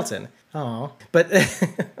within Elton. Oh, but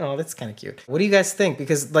oh, that's kind of cute. What do you guys think?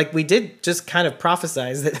 Because like we did just kind of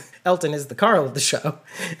prophesize that Elton is the Carl of the show,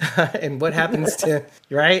 and what happens to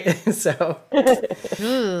right? So,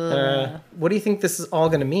 what do you think this is all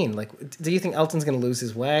going to mean? Like, do you think Elton's going to lose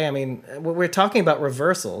his way? I mean, we're talking about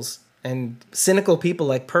reversals, and cynical people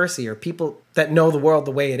like Percy, or people that know the world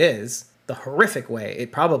the way it is, the horrific way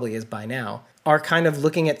it probably is by now, are kind of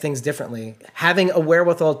looking at things differently, having a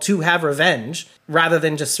wherewithal to have revenge rather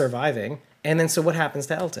than just surviving. And then so what happens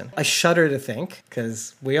to Elton? I shudder to think,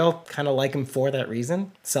 because we all kind of like him for that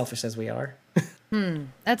reason, selfish as we are.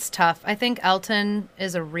 That's tough. I think Elton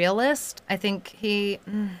is a realist. I think he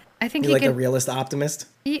You like a realist optimist?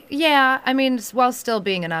 Yeah, I mean, while still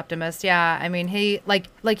being an optimist, yeah. I mean, he,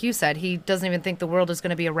 like you said, he doesn't even think the world is going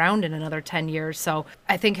to be around in another 10 years. So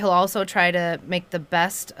I think he'll also try to make the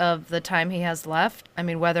best of the time he has left. I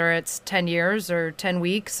mean, whether it's 10 years or 10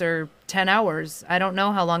 weeks or 10 hours, I don't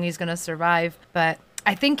know how long he's going to survive, but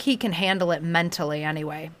I think he can handle it mentally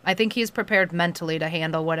anyway. I think he's prepared mentally to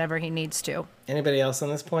handle whatever he needs to. Anybody else on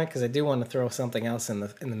this point? Because I do want to throw something else in the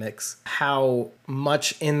mix. How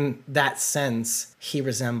much in that sense he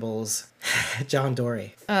resembles John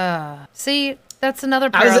Dory. See, that's another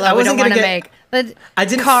parallel we don't want to make. I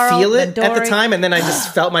didn't feel it at the time, and then I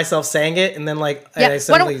just felt myself saying it, and then I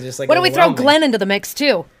suddenly just like. Why don't we throw overwhelmed me. Glenn into the mix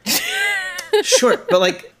too? Sure,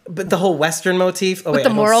 but the whole Western motif. Oh, With wait, the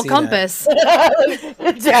I don't moral see compass.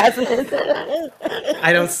 Jasmine. that.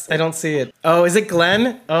 I don't see it. Oh, is it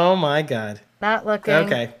Glenn? Oh my God. Not looking.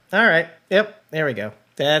 Okay. All right. Yep. There we go.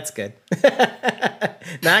 That's good.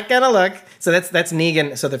 Not gonna look. So that's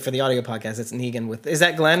Negan. So for the audio podcast, it's Negan with. Is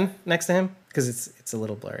that Glenn next to him? Because it's a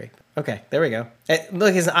little blurry. Okay. There we go.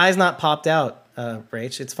 Look, his eye's not popped out.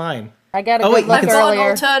 Rach, it's fine. I got a Oh, good wait, you look can-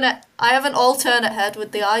 earlier. I have an alternate head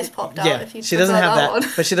with the eyes popped out. Yeah, If you she doesn't have that, one.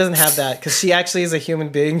 but she doesn't have that because she actually is a human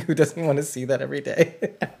being who doesn't want to see that every day.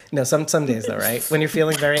 No, some days though, right? When you're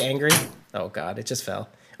feeling very angry. Oh God, it just fell.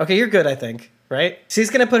 Okay, you're good, I think. Right? She's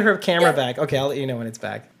gonna put her camera back. Okay, I'll let you know when it's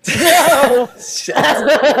back. No, Shit.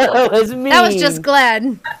 that was mean. That was just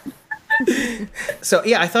Glenn. So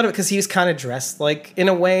yeah, I thought of it because he was kind of dressed like, in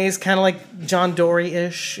a way, it's kind of like John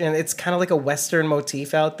Dory-ish, and it's kind of like a Western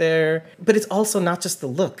motif out there. But it's also not just the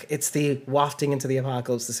look; it's the wafting into the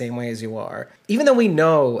apocalypse the same way as you are. Even though we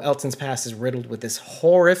know Elton's past is riddled with this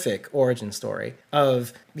horrific origin story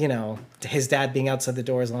of, you know, his dad being outside the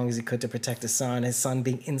door as long as he could to protect his son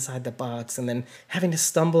being inside the box, and then having to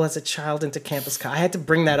stumble as a child into campus. I had to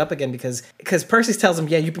bring that up again because Percy tells him,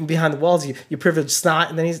 "Yeah, you've been behind the walls, you privileged snot,"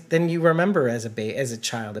 and then you remember as a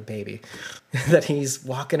child, a baby, that he's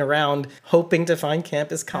walking around hoping to find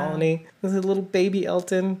Campus Colony with a little baby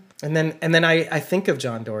Elton. And then I think of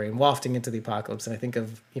John Dory and wafting into the apocalypse, and I think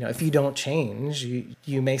of, you know, if you don't change,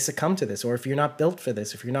 you may succumb to this, or if you're not built for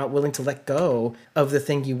this, if you're not willing to let go of the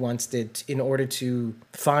thing you once did in order to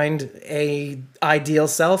find a ideal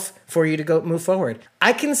self for you to move forward.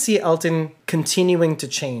 I can see Elton continuing to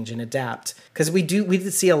change and adapt, because we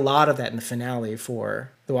did see a lot of that in the finale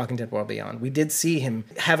for The Walking Dead World Beyond. We did see him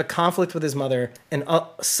have a conflict with his mother and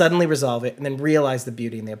suddenly resolve it, and then realize the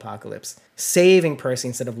beauty in the apocalypse, saving Percy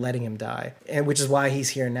instead of letting him die, and which is why he's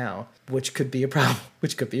here now, which could be a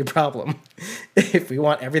problem if we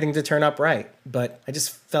want everything to turn up right. But I just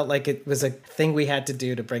felt like it was a thing we had to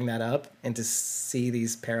do to bring that up and to see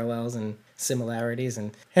these parallels and similarities,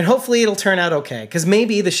 and hopefully it'll turn out okay, because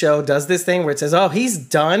maybe the show does this thing where it says, oh, he's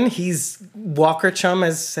done, he's Walker chum,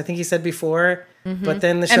 as I think he said before. But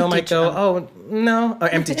then the show might go, oh, no. Oh,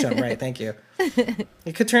 empty chum, right, thank you.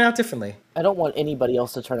 It could turn out differently. I don't want anybody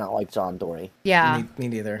else to turn out like John Dory. Yeah. Me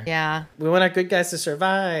neither. Yeah. We want our good guys to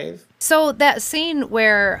survive. So that scene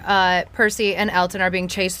where Percy and Elton are being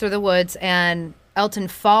chased through the woods, and Elton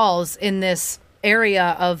falls in this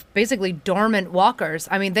area of basically dormant walkers.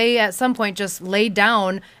 I mean, they at some point just laid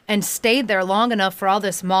down and stayed there long enough for all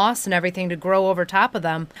this moss and everything to grow over top of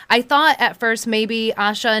them. I thought at first maybe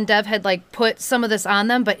Asha and Dev had like put some of this on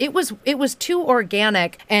them, but it was too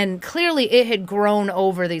organic, and clearly it had grown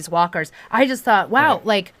over these walkers. I just thought, wow, right.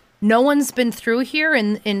 Like no one's been through here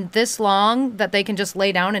in this long that they can just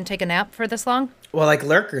lay down and take a nap for this long. Well, like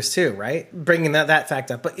lurkers too, right? Bringing that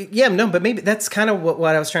fact up. But yeah, no, but maybe that's kind of what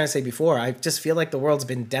I was trying to say before. I just feel like the world's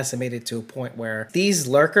been decimated to a point where these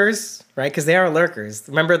lurkers, right? Because they are lurkers.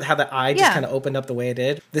 Remember how the eye just kind of opened up the way it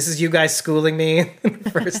did? This is you guys schooling me in the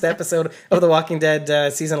first episode of The Walking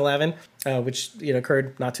Dead season 11, which, you know,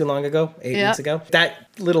 occurred not too long ago, 8 weeks ago. That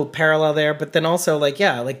little parallel there. But then also, like,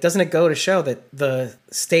 yeah, like, doesn't it go to show that the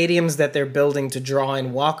stadiums that they're building to draw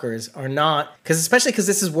in walkers are not, especially because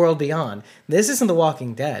this is World Beyond. This isn't The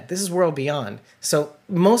Walking Dead. This is World Beyond. So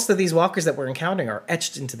most of these walkers that we're encountering are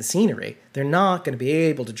etched into the scenery. They're not going to be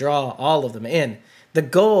able to draw all of them in. The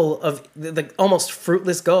goal of the almost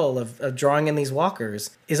fruitless goal of drawing in these walkers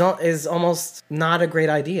is almost not a great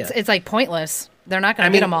idea. It's like pointless. They're not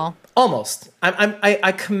going to get them all. Almost.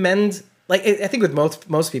 I commend, like, I think with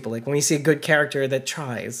most people, like when you see a good character that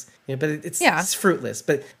tries, you know, but it's fruitless.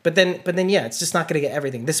 But then yeah, it's just not going to get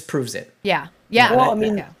everything. This proves it. Yeah. Yeah. Well, I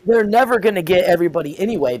mean, they're never going to get everybody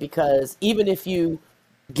anyway, because even if you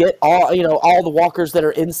get all the walkers that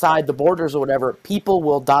are inside the borders or whatever, people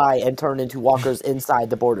will die and turn into walkers inside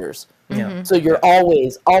the borders. Yeah. So you're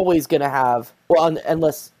always going to have, well,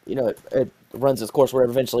 unless, you know, it runs its course where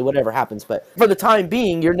eventually whatever happens. But for the time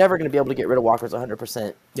being, you're never going to be able to get rid of walkers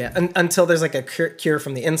 100%. Yeah, until there's like a cure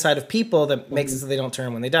from the inside of people that makes it so they don't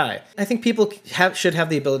turn when they die. I think people should have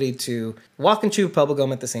the ability to walk and chew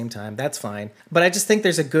bubblegum at the same time. That's fine. But I just think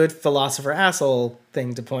there's a good philosopher asshole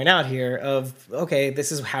thing to point out here of, okay,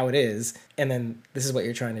 this is how it is, and then this is what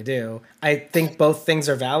you're trying to do. I think both things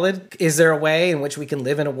are valid. Is there a way in which we can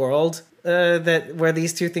live in a world that where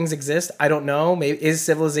these two things exist? I don't know. Maybe is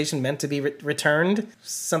civilization meant to be returned?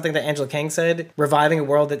 Something that Angela Kang said, reviving a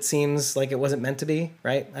world that seems like it wasn't meant to be,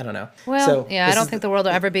 right? I don't know. Well, so yeah, I don't think the world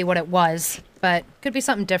will ever be what it was, but could be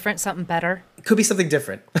something different, something better. It could be something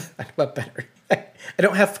different. What better? I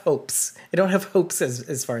don't have hopes. I don't have hopes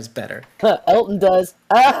as far as better. Elton does.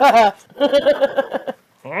 Has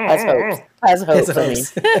hopes. Has hopes. I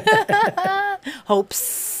mean.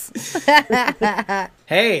 Hopes.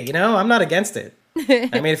 Hey, you know, I'm not against it.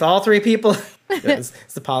 I mean, if all three people...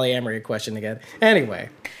 it's the polyamory question again. Anyway,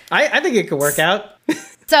 I think it could work out.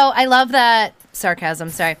 So I love that... Sarcasm,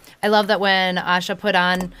 sorry. I love that when Asha put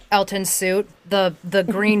on Elton's suit, the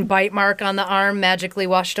green bite mark on the arm magically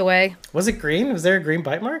washed away. Was it green? Was there a green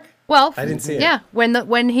bite mark? Well, I didn't see it. Yeah,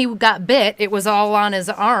 when he got bit, it was all on his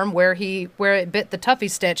arm where it bit the Tuffy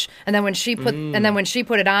stitch, and then when she put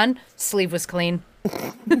it on, sleeve was clean.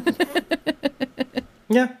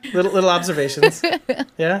 Yeah, little observations.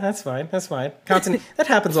 Yeah, that's fine. That's fine. Constant. That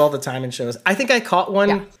happens all the time in shows. I think I caught one.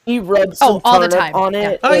 Yeah. He rubbed some all the turnip time. on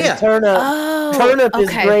it. Yeah. Oh, and yeah. Turnip is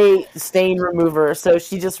okay. great stain remover. So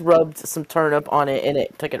she just rubbed some turnip on it and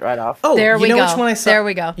it took it right off. Oh, There you we know go. which one I saw? There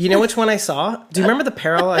we go. You know which one I saw? Do you remember the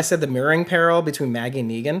parallel? I said the mirroring parallel between Maggie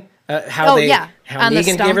and Negan. How Oh, they, yeah. how On the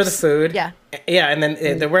Negan gave her the stumps. food. Yeah. Yeah, and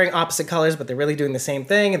then they're wearing opposite colors, but they're really doing the same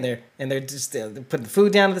thing, and they're just they're putting the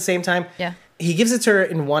food down at the same time. Yeah. He gives it to her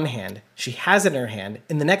in one hand. She has it in her hand.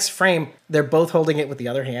 In the next frame, they're both holding it with the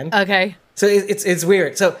other hand. Okay. So it's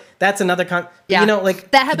weird. So that's another Yeah. You know,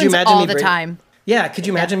 like that could you happens imagine all me the bring- time. Yeah, could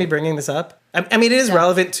you imagine me bringing this up? I mean, it is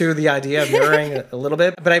relevant to the idea of mirroring a little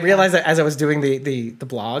bit, but I realized that as I was doing the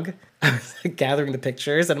blog, I was like gathering the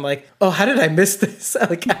pictures, and I'm like, oh, how did I miss this?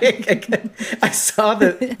 Like, I saw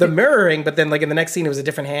the mirroring, but then like in the next scene, it was a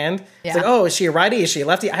different hand. It's like, Yeah. oh, is she a righty? Is she a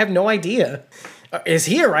lefty? I have no idea. Is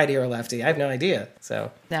he a righty or a lefty? I have no idea.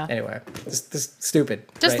 So No. anyway, just stupid.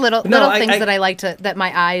 Just right? little But no, little things that I like that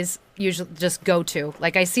my eyes usually just go to.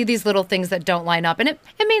 Like I see these little things that don't line up, and it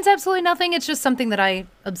means absolutely nothing. It's just something that I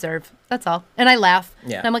observe. That's all, and I laugh.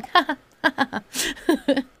 Yeah. And I'm like, ha.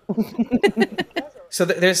 So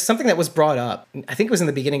there's something that was brought up. I think it was in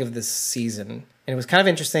the beginning of this season, and it was kind of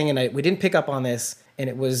interesting. And we didn't pick up on this, and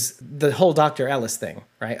it was the whole Dr. Ellis thing,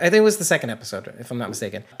 right? I think it was the second episode, if I'm not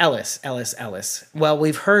mistaken. Ellis. Well,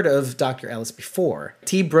 we've heard of Dr. Ellis before.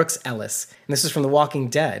 T. Brooks Ellis, and this is from The Walking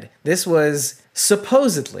Dead. This was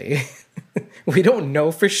supposedly, we don't know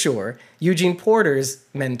for sure, Eugene Porter's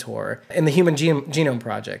mentor in the Human Genome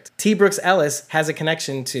Project. T. Brooks Ellis has a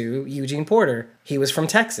connection to Eugene Porter. He was from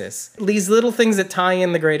Texas. These little things that tie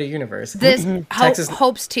in the greater universe. This Texas-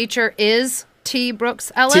 Hope's teacher is T.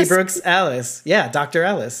 Brooks Ellis. T. Brooks Ellis. Yeah, Dr.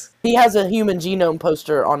 Ellis. He has a human genome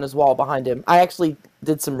poster on his wall behind him. I actually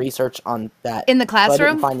did some research on that. In the but I didn't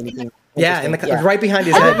classroom? find anything Yeah, interesting. right behind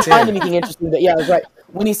his I head, didn't find too. anything interesting, but yeah, I was right.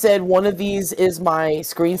 When he said one of these is my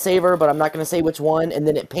screensaver, but I'm not going to say which one, and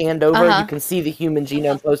then it panned over, you can see the human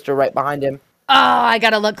genome poster right behind him. Oh, I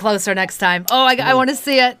gotta look closer next time. Oh, I want to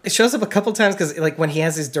see it. It shows up a couple times because, like, when he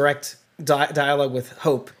has his direct dialogue with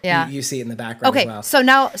Hope, Yeah. you see it in the background Okay, as well.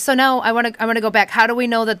 so now I want to go back. How do we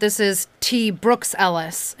know that this is T. Brooks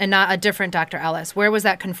Ellis and not a different Dr. Ellis? Where was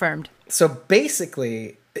that confirmed? So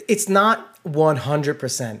basically, it's not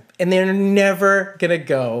 100%, and they're never going to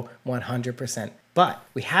go 100%. But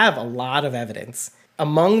we have a lot of evidence.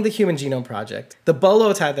 Among the Human Genome Project, the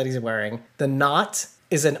bolo tie that he's wearing, the knot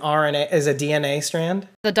is an RNA, is a DNA strand.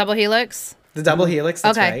 The double helix? The double helix,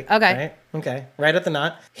 that's Okay, right. okay. Right, okay. Right at the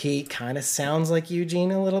knot. He kind of sounds like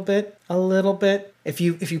Eugene a little bit. If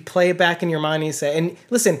you play it back in your mind, you say, and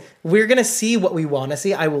listen, we're going to see what we want to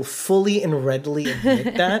see. I will fully and readily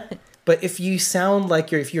admit that. But if you sound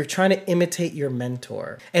like if you're trying to imitate your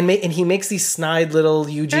mentor, and he makes these snide little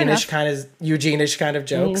Eugene-ish kind of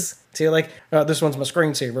jokes. So you're like, oh, this one's my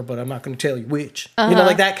screensaver, but I'm not going to tell you which. You know,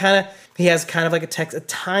 like that kind of. He has kind of like a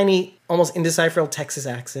tiny, almost indecipherable Texas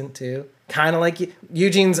accent too. Kind of like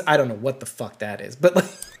Eugene's. I don't know what the fuck that is, but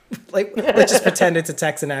like let's just pretend it's a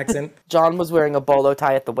Texan accent. John was wearing a bolo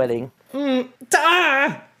tie at the wedding.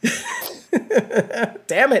 Ah!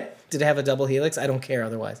 Damn it! Did it have a double helix? I don't care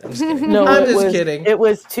otherwise. I'm just kidding. No, I'm it just was, kidding. It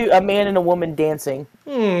was a man and a woman dancing.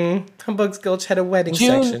 Humbug's Gulch had a wedding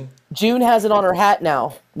section. June has it on her hat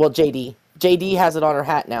now. Well, JD has it on her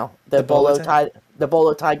hat now. The bolo bolo tie? tie. The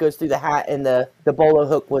bolo tie goes through the hat, and the bolo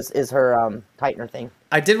hook is her tightener thing.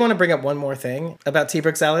 I did want to bring up one more thing about T.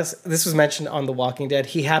 Brooks Ellis. This was mentioned on The Walking Dead.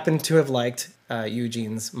 He happened to have liked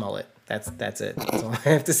Eugene's mullet. That's it. That's all I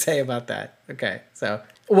have to say about that. Okay, so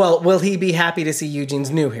will he be happy to see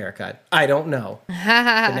Eugene's new haircut? I don't know.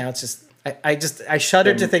 But now it's just I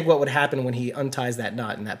shuddered to think what would happen when he unties that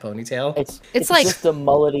knot in that ponytail. It's like- just a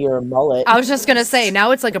mullet or a mullet. I was just gonna say,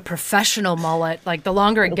 now it's like a professional mullet. Like the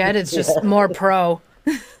longer it gets, it's just more pro.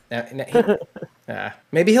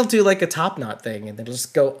 Maybe he'll do like a top knot thing, and then it'll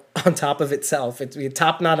just go on top of itself. It's be a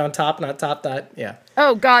top knot on top knot, top knot. Yeah.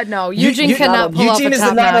 Oh God, no! Eugene cannot pull Eugene off a is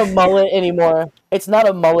top Not knot. a mullet anymore. It's not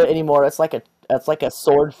a mullet anymore. It's like a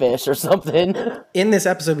swordfish or something. In this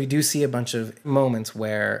episode, we do see a bunch of moments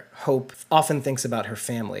where Hope often thinks about her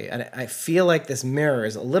family. And I feel like this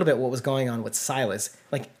mirrors a little bit what was going on with Silas.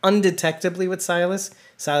 Like, undetectably with Silas.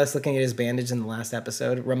 Silas looking at his bandage in the last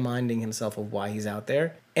episode, reminding himself of why he's out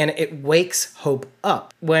there. And it wakes Hope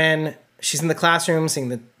up when she's in the classroom, seeing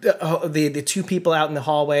the two people out in the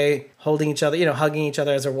hallway holding each other, hugging each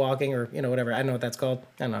other as they're walking, or whatever. I don't know what that's called.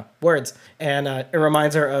 I don't know, words. And it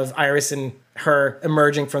reminds her of Iris and her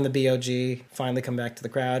emerging from the BOG, finally come back to the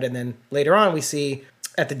crowd. And then later on, we see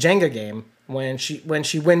at the Jenga game when she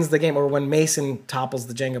wins the game, or when Mason topples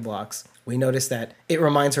the Jenga blocks, We notice that it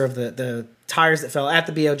reminds her of the tires that fell at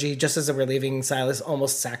the BOG just as they were leaving, Silas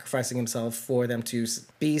almost sacrificing himself for them to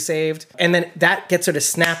be saved. And then that gets her to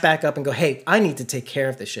snap back up and go, hey, I need to take care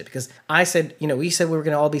of this shit because I said, we said we were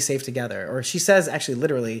going to all be safe together. Or she says actually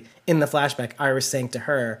literally in the flashback, Iris saying to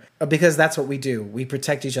her, because that's what we do. We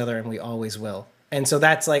protect each other and we always will. And so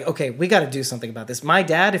that's like, okay, we got to do something about this. My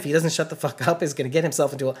dad, if he doesn't shut the fuck up, is going to get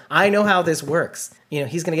himself into I know how this works.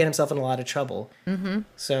 He's going to get himself in a lot of trouble. Mm-hmm.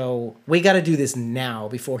 So we got to do this now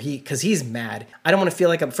before because he's mad. I don't want to feel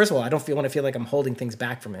like first of all, I don't want to feel like I'm holding things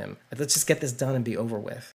back from him. Let's just get this done and be over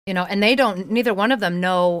with. And neither one of them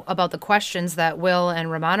know about the questions that Will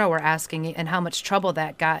and Romano were asking and how much trouble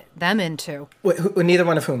that got them into. Neither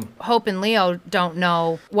one of whom? Hope and Leo don't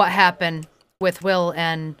know what happened with Will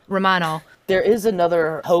and Romano. There is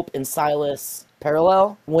another Hope and Silas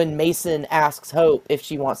parallel when Mason asks Hope if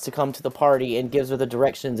she wants to come to the party and gives her the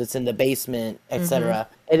directions. It's in the basement, etc.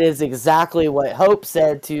 Mm-hmm. It is exactly what Hope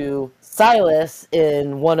said to Silas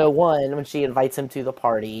in 101 when she invites him to the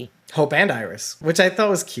party. Hope and Iris, which I thought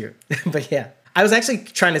was cute. But yeah. I was actually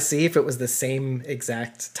trying to see if it was the same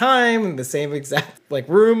exact time and the same exact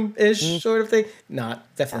room-ish sort of thing.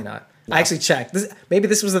 Definitely not. No. I actually checked. Maybe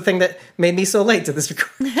this was the thing that made me so late to this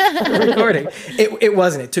recording. It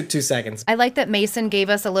wasn't. It took 2 seconds. I like that Mason gave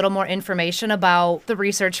us a little more information about the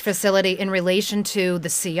research facility in relation to the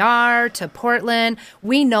CR, to Portland.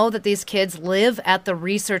 We know that these kids live at the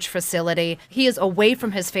research facility. He is away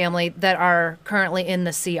from his family that are currently in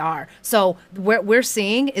the CR. So what we're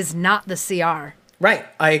seeing is not the CR. Right.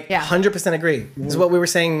 I 100% agree. This is what we were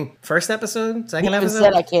saying first episode, second episode. He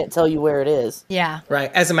said I can't tell you where it is. Yeah.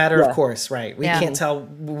 Right. As a matter of course, right. We can't tell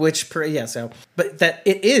which, but that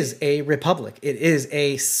it is a republic. It is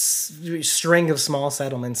a string of small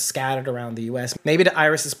settlements scattered around the U.S. Maybe to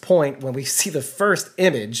Iris's point, when we see the first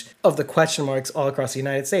image of the question marks all across the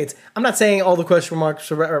United States, I'm not saying all the question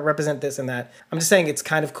marks represent this and that. I'm just saying it's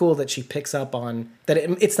kind of cool that she picks up on that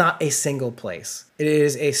it's not a single place. It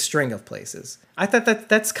is a string of places. I thought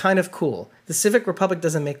that's kind of cool. The Civic Republic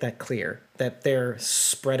doesn't make that clear, that they're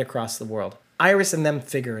spread across the world. Iris and them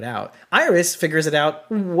figure it out. Iris figures it out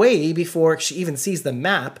way before she even sees the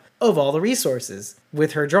map of all the resources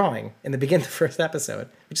with her drawing in the beginning of the first episode,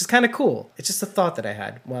 which is kind of cool. It's just a thought that I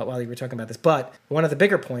had while you were talking about this. But one of the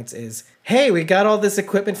bigger points is, hey, we got all this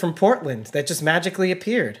equipment from Portland that just magically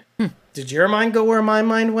appeared. Did your mind go where my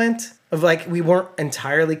mind went? Of we weren't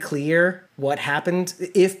entirely clear what happened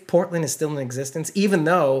if Portland is still in existence, even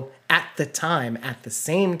though at the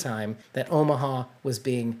same time that Omaha was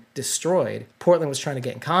being destroyed, Portland was trying to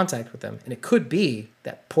get in contact with them. And it could be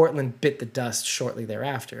that Portland bit the dust shortly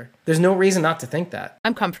thereafter. There's no reason not to think that.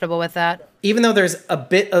 I'm comfortable with that. Even though there's a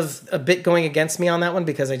bit going against me on that one,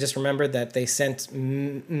 because I just remembered that they sent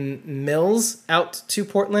Mills out to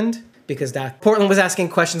Portland, because Portland was asking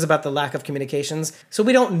questions about the lack of communications. So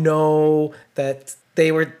we don't know that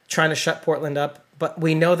they were trying to shut Portland up, but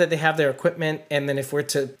we know that they have their equipment. And then if we're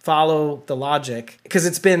to follow the logic, because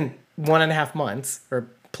it's been 1.5 months or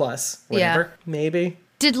plus, whatever, maybe.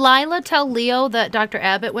 Did Lila tell Leo that Dr.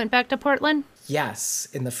 Abbott went back to Portland? Yes,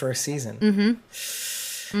 in the first season.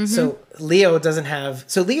 Mm-hmm. So Leo doesn't have...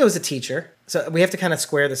 So Leo's a teacher. So we have to kind of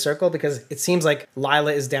square the circle, because it seems like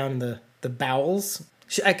Lila is down in the bowels.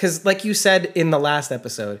 Because like you said in the last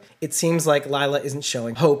episode, it seems like Lila isn't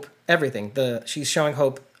showing Hope everything. She's showing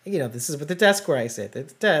Hope, this is with the desk where I sit.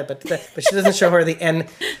 It's dead, but she doesn't show her the N.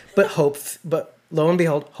 But lo and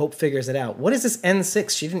behold, Hope figures it out. What is this N6?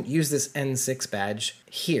 She didn't use this N6 badge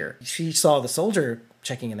here. She saw the soldier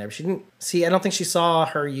checking in there. She didn't see, I don't think she saw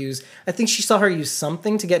her use, I think she saw her use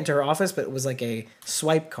something to get into her office, but it was like a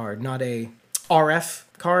swipe card, not a RF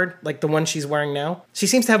card, like the one she's wearing now. She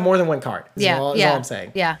seems to have more than one card. Is all I'm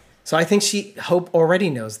saying. Yeah. So I think Hope already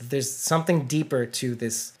knows that there's something deeper to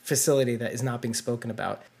this facility that is not being spoken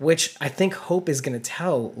about, which I think Hope is going to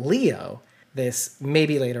tell Leo this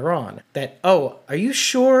maybe later on, that, oh, are you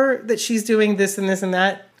sure that she's doing this and this and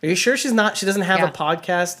that? Are you sure she doesn't have a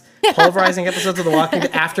podcast pulverizing episodes of The Walking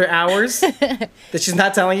Dead after hours that she's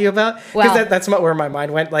not telling you about? Because that's where my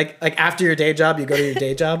mind went. Like after your day job, you go to your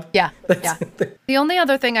day job. Yeah. The only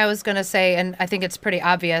other thing I was going to say, and I think it's pretty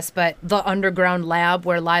obvious, but the underground lab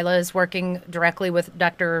where Lila is working directly with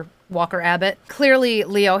Dr. Walker Abbott, clearly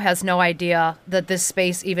Leo has no idea that this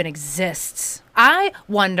space even exists. I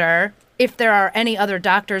wonder if there are any other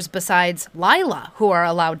doctors besides Lila who are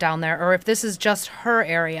allowed down there, or if this is just her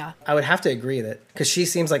area. I would have to agree that, because she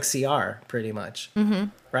seems like CR pretty much,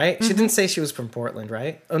 right? Mm-hmm. She didn't say she was from Portland,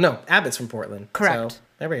 right? Oh no, Abbott's from Portland. Correct. So,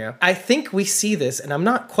 There we go. I think we see this, and I'm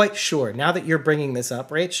not quite sure. Now that you're bringing this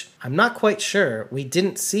up, Rach, I'm not quite sure. We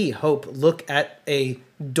didn't see Hope look at a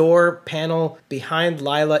door panel behind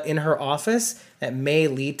Lila in her office that may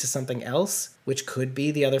lead to something else, which could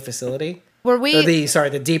be the other facility. Were we? Or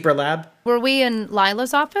the deeper lab. Were we in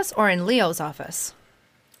Lila's office or in Leo's office?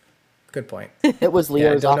 Good point. It was Yeah, I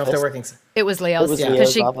Leo's don't know office. if they're working. It was Leo's. was Because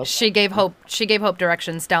Leo's she office. she gave Hope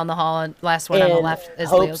directions down the hall, and last one on the And left is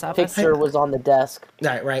Hope's Leo's office. picture was on the desk.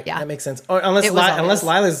 Right. Yeah. That makes sense. Or unless It was unless obvious.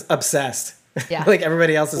 Lila's obsessed. Yeah. Like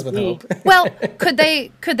everybody else is with Me. Hope. Well, could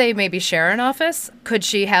they maybe share an office? Could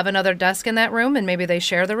she have another desk in that room, and maybe they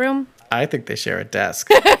share the room? I think they share a desk.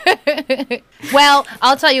 Well,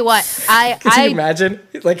 I'll tell you what. Could you imagine?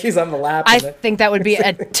 Like he's on the lap. I and then- think that would be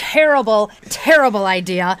a terrible, terrible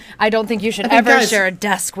idea. I don't think you should mean, ever guys- share a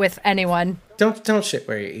desk with anyone. Don't shit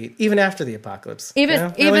where you eat, even after the apocalypse. Even you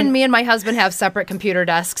know? even Really? me and my husband have separate computer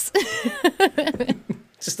desks.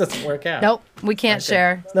 Just doesn't work out. Nope, we can't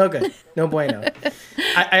share. No good. No bueno.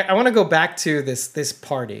 I want to go back to this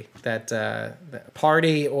party, that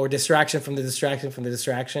party or distraction from the distraction from the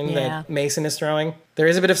distraction Yeah. that Mason is throwing. There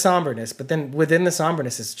is a bit of somberness, but then within the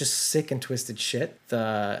somberness is just sick and twisted shit.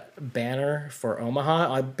 The banner for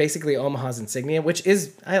Omaha, basically Omaha's insignia, which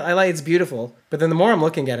is, I like, it's beautiful. But then the more I'm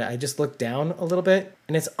looking at it, I just look down a little bit,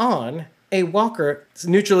 and it's on a Walker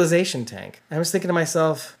neutralization tank. I was thinking to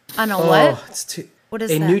myself, On a what? It's too... What is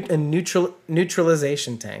a that?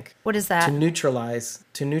 neutralization tank What is that? to neutralize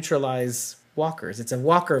walkers. It's a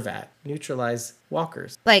walker vat. Neutralize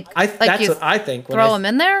walkers. Like That's you what I think. When throw them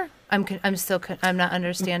in there? I'm not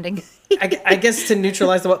understanding. I guess to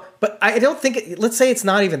neutralize the. But I don't think. Let's say it's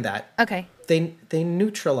not even that. Okay. They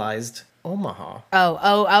neutralized Omaha.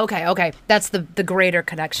 Oh, okay. That's the greater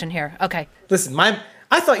connection here. Okay. Listen,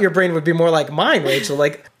 I thought your brain would be more like mine, Rachel.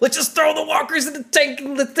 Like, let's just throw the walkers in the tank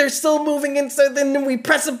and they're still moving, and so then we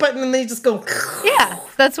press a button and they just go. Yeah,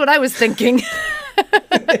 that's what I was thinking.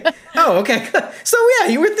 Oh, okay. So yeah,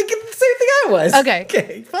 you were thinking the same thing I was. Okay.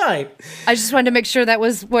 Okay, fine. I just wanted to make sure that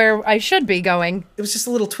was where I should be going. It was just a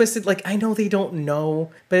little twisted. Like, I know they don't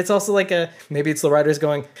know, but it's also like maybe it's the writers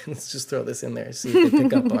going, let's just throw this in there, see if they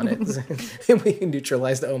pick up on it. And we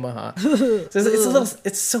neutralized Omaha. So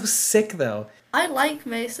it's so sick though. I like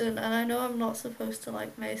Mason, and I know I'm not supposed to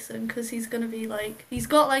like Mason because he's gonna be like, he's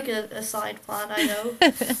got like a side plan, I know,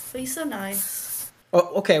 but he's so nice.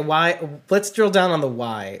 Oh, okay, why? Let's drill down on the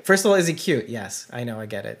why. First of all, is he cute? Yes, I know, I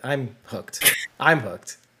get it. I'm hooked. I'm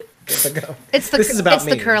hooked. There we go. It's the This is about it's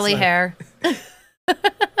me. the curly It's not-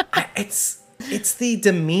 hair. It's the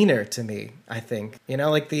demeanor to me, I think. You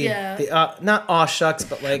know, like the not aw shucks,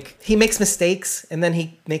 but like he makes mistakes and then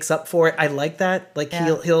he makes up for it. I like that. Like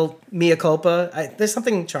Yeah. he'll mea culpa. There's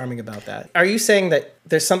something charming about that. Are you saying that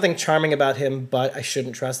there's something charming about him, but I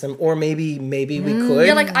shouldn't trust him, or maybe we could?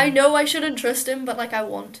 Yeah, like I know I shouldn't trust him, but like I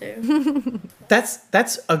want to.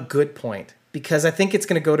 That's a good point, because I think it's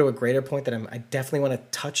going to go to a greater point that I definitely want to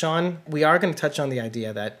touch on. We are going to touch on the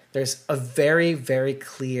idea that there's a very, very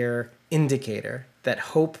clear indicator that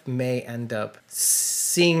Hope may end up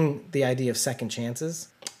seeing the idea of second chances.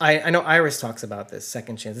 I know Iris talks about this,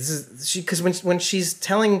 second chance. This is because when she's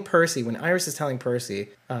telling Percy, when Iris is telling Percy,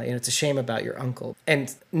 it's a shame about your uncle,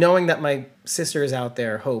 and knowing that my sister is out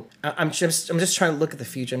there, Hope, I'm just trying to look at the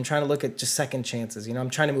future. I'm trying to look at just second chances. I'm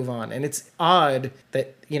trying to move on, and it's odd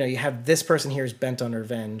that you have this person here is bent on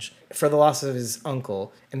revenge for the loss of his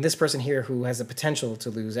uncle, and this person here who has the potential to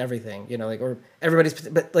lose everything. Or everybody's,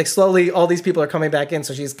 but like slowly all these people are coming back in,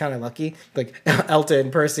 so she's kind of lucky. Like Elton,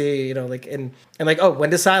 Percy, and like, oh, when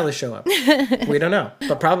does Silas show up? We don't know,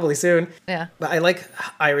 but probably soon. Yeah. But I like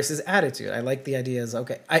Iris's attitude. I like the idea is,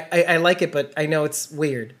 okay, I like it, but I know it's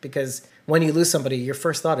weird because when you lose somebody, your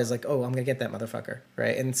first thought is like, oh, I'm going to get that motherfucker,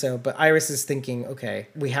 right? And so, but Iris is thinking, okay,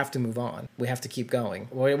 we have to move on. We have to keep going.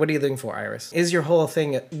 What are you looking for, Iris? Is your whole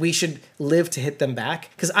thing, we should live to hit them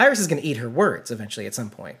back? Because Iris is going to eat her words eventually at some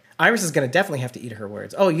point. Iris is going to definitely have to eat her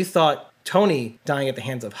words. Oh, you thought Tony dying at the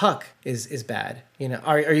hands of Huck is bad.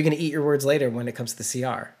 Are you going to eat your words later when it comes to the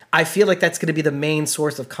CR? I feel like that's going to be the main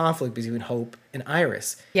source of conflict between Hope and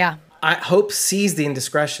Iris. Yeah. Hope sees the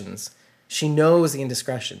indiscretions. She knows the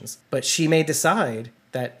indiscretions, but she may decide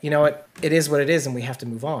that, it is what it is and we have to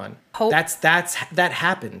move on. Hope. That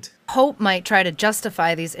happened. Hope might try to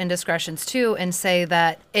justify these indiscretions too and say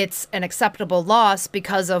that it's an acceptable loss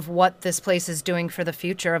because of what this place is doing for the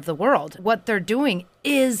future of the world. What they're doing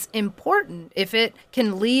is important. If it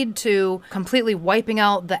can lead to completely wiping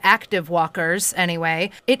out the active walkers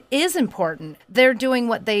anyway, it is important. They're doing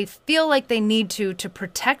what they feel like they need to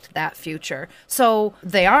protect that future. So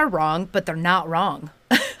they are wrong, but they're not wrong.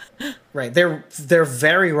 Right. They're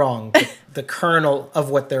very wrong, the kernel of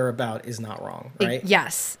what they're about is not wrong, right?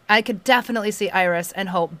 Yes. I could definitely see Iris and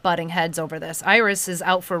Hope butting heads over this. Iris is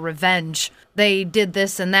out for revenge. They did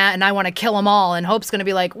this and that, and I want to kill them all. And Hope's going to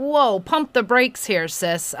be like, whoa, pump the brakes here,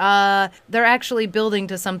 sis. They're actually building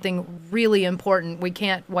to something really important. We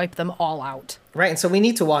can't wipe them all out. Right, and so we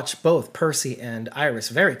need to watch both Percy and Iris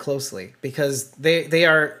very closely because they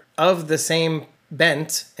are of the same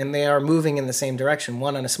bent and they are moving in the same direction,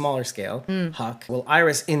 one on a smaller scale, Huck. Will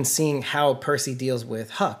Iris, in seeing how Percy deals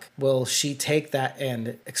with Huck, will she take that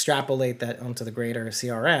and extrapolate that onto the greater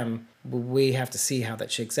CRM? We have to see how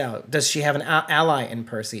that shakes out. Does she have an ally in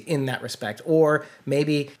Percy in that respect? Or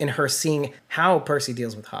maybe in her seeing how Percy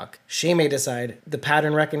deals with Huck, she may decide the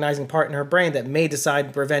pattern recognizing part in her brain that may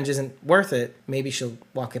decide revenge isn't worth it. Maybe she'll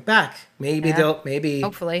walk it back.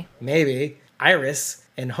 Hopefully. Maybe Iris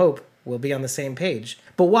and Hope will be on the same page.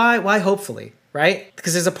 But why hopefully, right?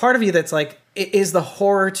 Because there's a part of you that's like, is the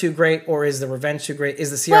horror too great or is the revenge too great? Is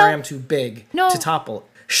the CRM too big to topple?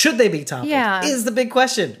 Should they be toppled? Yeah. Is the big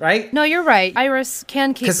question, right? No, you're right. Iris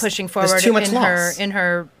can keep pushing forward in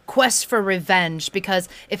her quest for revenge because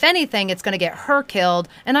if anything, it's going to get her killed,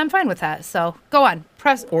 and I'm fine with that. So go on,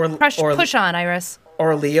 push on, Iris.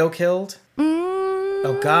 Or Leo killed.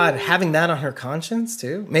 Oh God, having that on her conscience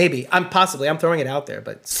too? Maybe. I'm throwing it out there,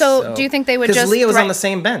 but so do you think they would just? Because Leo's on the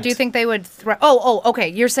same bench. Do you think they would? Okay.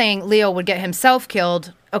 You're saying Leo would get himself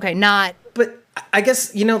killed? Okay, not. But I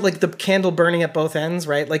guess, like the candle burning at both ends,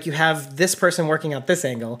 right? Like you have this person working out this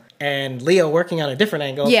angle and Leo working on a different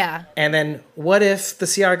angle. Yeah. And then what if the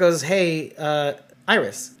CR goes, hey,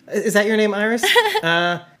 Iris, is that your name, Iris?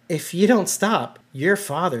 If you don't stop, your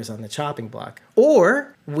father's on the chopping block.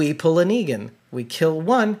 Or we pull a Negan. We kill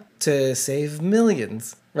one to save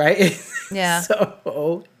millions, right? Yeah.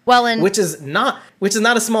 Which is not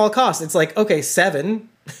a small cost. It's like, okay, 7.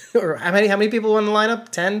 Or how many people in the lineup?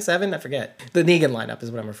 10, 7? I forget. The Negan lineup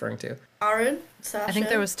is what I'm referring to. Aaron, Sasha. I think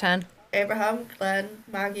there was 10. Abraham, Glenn,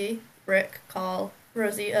 Maggie, Rick, Carl,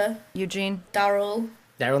 Rosita, Eugene, Daryl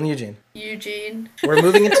and Eugene. We're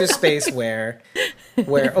moving into a space where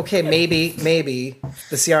okay, maybe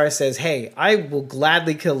the CRS says, hey, I will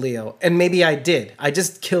gladly kill Leo. And maybe I did. I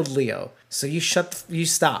just killed Leo. So you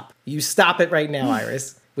stop. You stop it right now,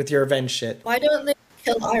 Iris, with your revenge shit. Why don't they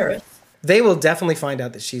kill Iris? They will definitely find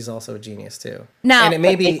out that she's also a genius too. Now, and it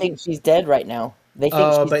may be they think she's dead right now. They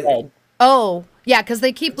think she's dead. Oh, yeah, because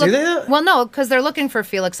they keep looking. Well, no, because they're looking for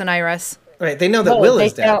Felix and Iris. Right, they know that Will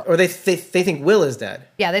is dead, or they think Will is dead.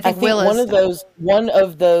 Yeah, they think Will one is of those. One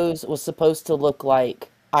of those was supposed to look like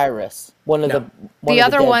Iris. The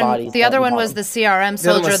other one was the CRM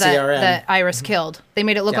soldier that Iris killed. They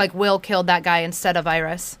made it look like Will killed that guy instead of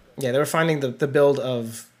Iris. Yeah, they were finding the build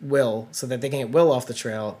of Will so that they can get Will off the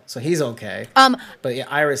trail, so he's okay. But yeah,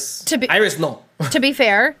 Iris no. To be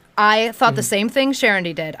fair, I thought the same thing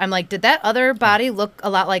Sharondy did. I'm like, did that other body look a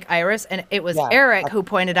lot like Iris? And it was Eric who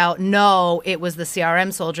pointed out, no, it was the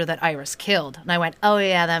CRM soldier that Iris killed. And I went, oh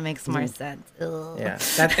yeah, that makes more sense. Ugh. Yeah.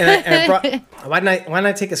 Why didn't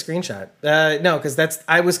I take a screenshot? No, because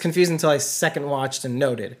I was confused until I second watched and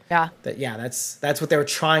noted. Yeah. That's what they were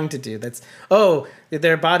trying to do.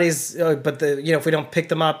 Their bodies, but if we don't pick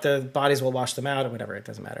them up, the bodies will wash them out or whatever. It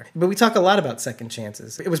doesn't matter. But we talk a lot about second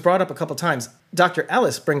chances. It was brought up a couple times. Dr.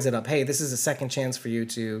 Ellis brings it up. Hey, this is a second chance for you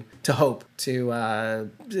to hope, to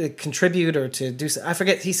contribute or to do. I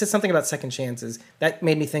forget. He said something about second chances. That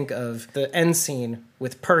made me think of the end scene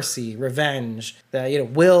with Percy, revenge.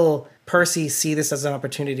 Will Percy see this as an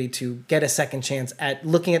opportunity to get a second chance at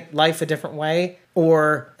looking at life a different way,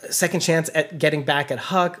 or a second chance at getting back at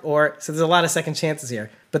Huck? So there's a lot of second chances here.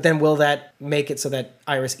 But then will that make it so that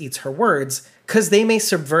Iris eats her words? Because they may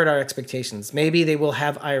subvert our expectations. Maybe they will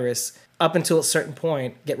have Iris, up until a certain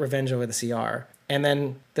point, get revenge over the CR. And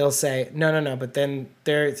then they'll say, no, but then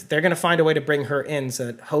they're going to find a way to bring her in so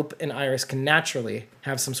that Hope and Iris can naturally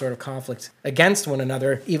have some sort of conflict against one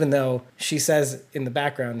another, even though she says in the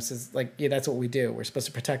background, that's what we do. We're supposed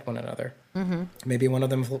to protect one another. Mm-hmm. Maybe one of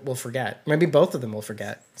them will forget. Maybe both of them will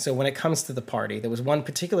forget. So when it comes to the party, there was one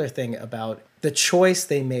particular thing about the choice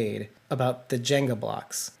they made about the Jenga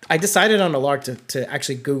blocks. I decided on a lark to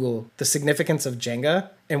actually Google the significance of Jenga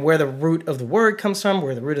and where the root of the word comes from,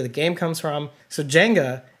 where the root of the game comes from. So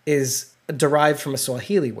Jenga is derived from a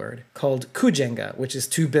Swahili word called kujenga, which is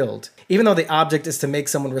to build. Even though the object is to make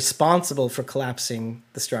someone responsible for collapsing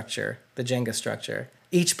the structure, the Jenga structure.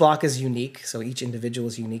 Each block is unique, so each individual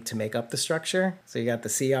is unique to make up the structure. So you got the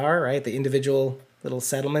CR, right? The individual little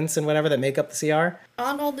settlements and whatever that make up the CR.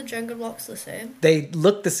 Aren't all the Jenga blocks the same? They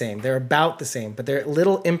look the same. They're about the same, but they're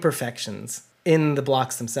little imperfections in the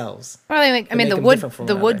blocks themselves. Well,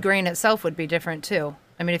 the wood grain itself would be different too.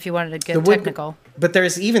 I mean, if you wanted to get The wood- technical. But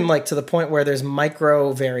there's even like to the point where there's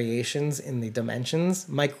micro variations in the dimensions,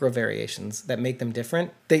 micro variations that make them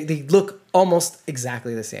different. They look almost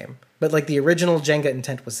exactly the same. But like the original Jenga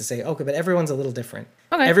intent was to say, okay, but everyone's a little different.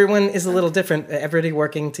 Okay. Everyone is a little different. Everybody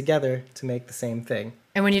working together to make the same thing.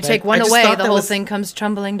 And when you Like, take I one just away, thought the that whole was- thing comes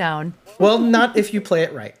tumbling down. Well, not if you play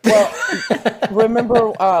it right. Well, remember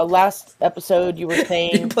last episode you were You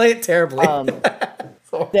saying play it terribly.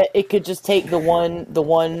 that it could just take the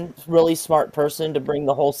one really smart person to bring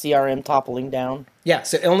the whole CRM toppling down. Yeah,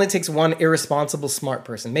 so it only takes one irresponsible smart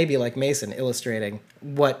person, maybe like Mason, illustrating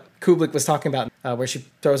what Kubelik was talking about, where she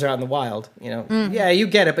throws her out in the wild. You know, yeah, you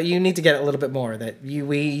get it, but you need to get it a little bit more. That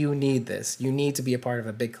you need this. You need to be a part of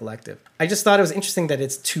a big collective. I just thought it was interesting that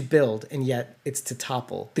it's to build and yet it's to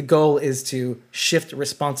topple. The goal is to shift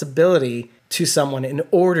responsibility to someone in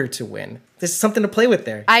order to win. There's something to play with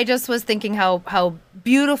there. I just was thinking how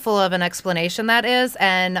beautiful of an explanation that is,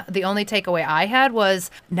 and the only takeaway I had was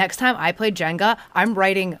next time I play Jenga, I'm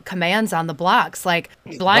writing commands on the blocks, like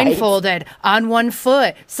blindfolded, on one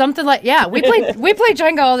foot, something like we play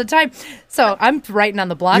Jenga all the time, so I'm writing on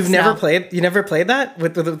the blocks. You never now. played that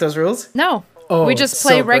with those rules? No, Oh, we just it's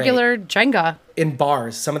play so great. regular Jenga. In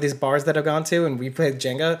bars, some of these bars that I've gone to and we played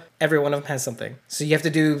Jenga, every one of them has something. So you have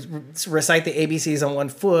to recite the ABCs on one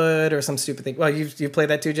foot or some stupid thing. Well, you played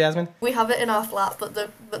that too, Jasmine? We have it in our flat, but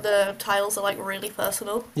the tiles are like really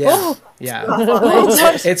personal. Yeah. Yeah.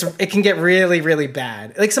 It can get really, really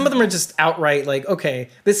bad. Like some of them are just outright like, okay,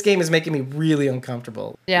 this game is making me really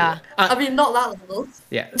uncomfortable. Yeah. I mean, not that level.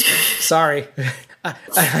 Yeah. Sorry.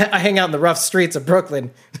 I hang out in the rough streets of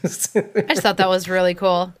Brooklyn. I just thought that was really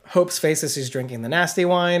cool. Hope's face as she's drinking the nasty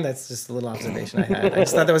wine. That's just a little observation I had. I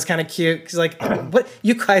just thought that was kind of cute. She's like, what?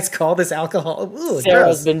 You guys call this alcohol? Ooh,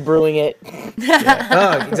 Sarah's gross. been brewing it.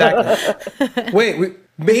 Oh, exactly. Wait,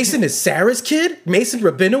 Mason is Sarah's kid? Mason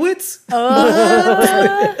Rabinowitz?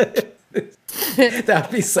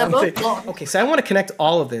 That'd be something. blonde. Okay, so I want to connect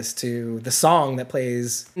all of this to the song that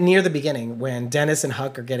plays near the beginning when Dennis and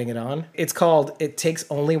Huck are getting it on. It's called It Takes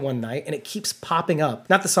Only One Night, and it keeps popping up.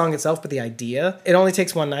 Not the song itself, but the idea. It Only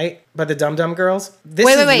Takes One Night by the Dum Dum Girls. This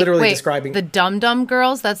is literally describing... The Dum Dum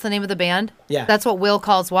Girls, that's the name of the band? Yeah. That's what Will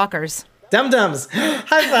calls walkers. Dum Dums. High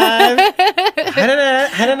five. How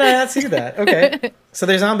did I not see that? Okay. So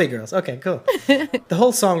they're zombie girls. Okay, cool. The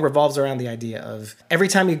whole song revolves around the idea of every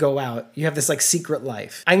time you go out, you have this like secret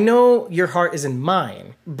life. I know your heart is in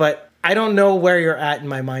mine, but I don't know where you're at and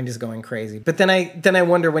my mind is going crazy. But then I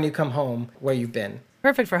wonder when you come home where you've been.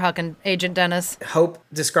 Perfect for Huck and Agent Dennis. Hope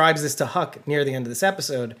describes this to Huck near the end of this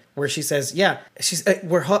episode, where she says, "Yeah, she's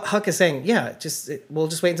where Huck is saying, yeah, we'll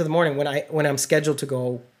just wait until the morning when I'm scheduled to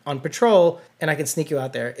go on patrol and I can sneak you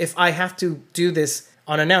out there. If I have to do this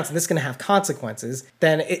unannounced and this is going to have consequences,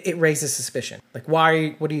 then it raises suspicion. Like, what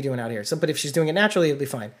are you doing out here? So, but if she's doing it naturally, it'll be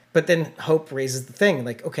fine. But then Hope raises the thing,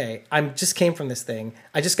 like, okay, just came from this thing.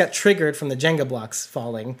 I just got triggered from the Jenga blocks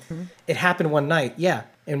falling. Mm-hmm. It happened one night. Yeah.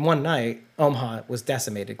 In one night, Omaha was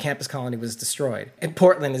decimated. Campus Colony was destroyed. And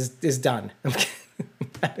Portland is done."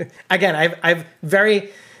 Again, I'm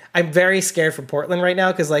very scared for Portland right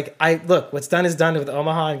now because, like, what's done is done with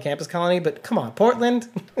Omaha and Campus Colony, but come on, Portland,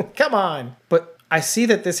 come on. But I see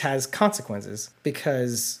that this has consequences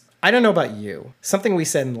because I don't know about you. Something we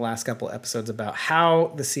said in the last couple episodes about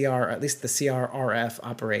how the CR, or at least the CRRF,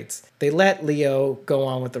 operates. They let Leo go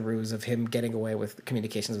on with the ruse of him getting away with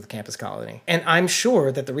communications with Campus Colony. And I'm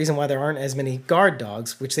sure that the reason why there aren't as many guard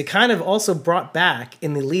dogs, which they kind of also brought back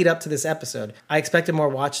in the lead up to this episode, I expected more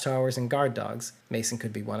watchtowers and guard dogs. Mason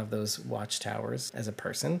could be one of those watchtowers as a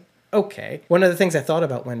person. Okay. One of the things I thought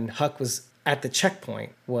about when Huck was at the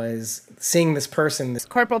checkpoint was seeing this person, this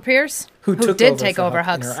Corporal Pierce, who did take over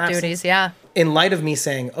Huck's duties, yeah. In light of me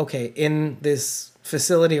saying, okay, in this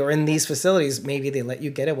facility or in these facilities, maybe they let you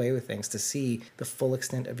get away with things to see the full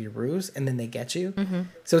extent of your ruse, and then they get you. Mm-hmm.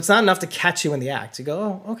 So it's not enough to catch you in the act. You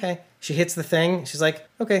go, oh, okay. She hits the thing. She's like,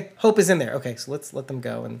 okay, Hope is in there. Okay, so let's let them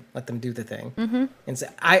go and let them do the thing. Mm-hmm. And so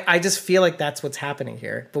I just feel like that's what's happening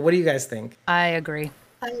here. But what do you guys think? I agree.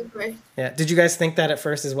 I agree. Yeah. Did you guys think that at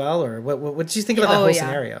first as well? Or what did you think about that whole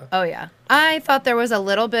scenario? Oh, yeah. I thought there was a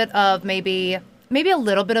little bit of maybe a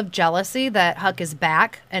little bit of jealousy that Huck is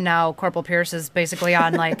back and now Corporal Pierce is basically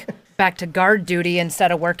on like back to guard duty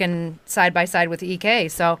instead of working side by side with EK.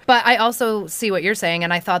 So, but I also see what you're saying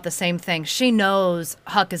and I thought the same thing. She knows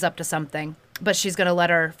Huck is up to something, but she's going to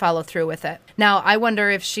let her follow through with it. Now, I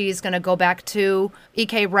wonder if she's going to go back to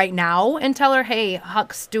EK right now and tell her, hey,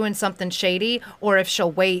 Huck's doing something shady, or if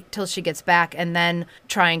she'll wait till she gets back and then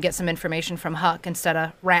try and get some information from Huck instead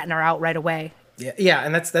of ratting her out right away. Yeah,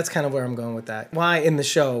 and that's kind of where I'm going with that. Why in the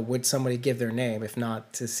show would somebody give their name if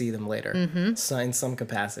not to see them later? So in some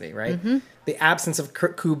capacity, right? The absence of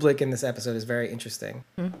Kubelik in this episode is very interesting,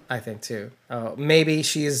 I think, too. Maybe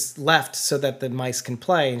she's left so that the mice can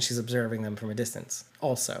play and she's observing them from a distance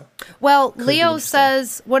also. Well, be Leo interesting.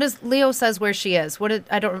 says, what does where she is? What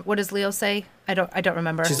does Leo say? I don't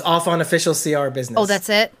remember. She's off on official CR business. Oh, that's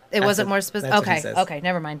it? It That's wasn't it. more That's specific. what he Okay. says. Okay,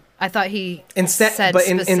 never mind. I thought he Instead, said but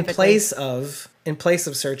in specifically- in place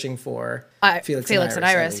of searching for Felix and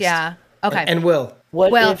at Iris, least. yeah. Okay. And Will.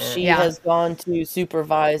 What Well, if she yeah. has gone to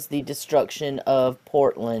supervise the destruction of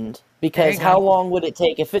Portland? Because you how go. long would it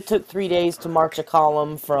take? If it took 3 days to march a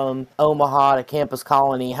column from Omaha to Campus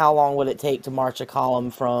Colony, how long would it take to march a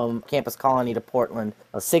column from Campus Colony to Portland?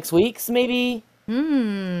 6 weeks, maybe?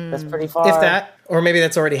 That's pretty far. If that, or maybe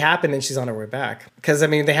that's already happened and she's on her way back. Because, I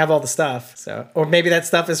mean, they have all the stuff. So, or maybe that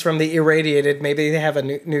stuff is from the irradiated, maybe they have a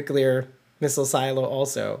nuclear missile silo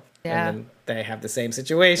also. Yeah. And then they have the same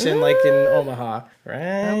situation like in Omaha,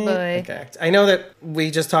 right? Oh, boy. Okay. I know that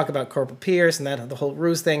we just talk about Corporal Pierce and that the whole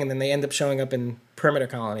ruse thing, and then they end up showing up in Perimeter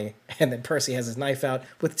Colony, and then Percy has his knife out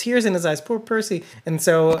with tears in his eyes. Poor Percy. And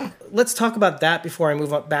so let's talk about that before I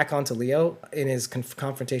move back on to Leo in his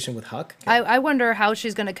confrontation with Huck. I wonder how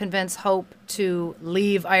she's going to convince Hope to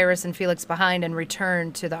leave Iris and Felix behind and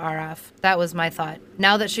return to the RF. That was my thought.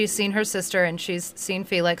 Now that she's seen her sister and she's seen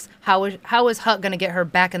Felix, how is Huck going to get her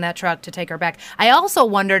back in that truck to take her back? I also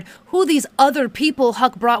wondered who these other people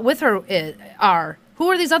Huck brought with her are. Who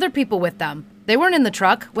are these other people with them? They weren't in the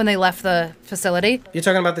truck when they left the facility. You're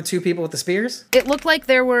talking about the two people with the spears? It looked like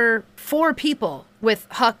there were 4 people with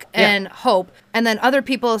Huck and Hope, and then other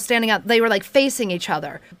people standing out. They were like facing each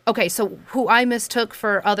other. Okay, so who I mistook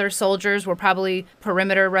for other soldiers were probably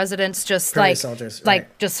perimeter residents, just Perimeter like soldiers, like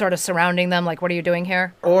right. just sort of surrounding them. Like, what are you doing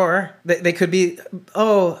here? Or they could be,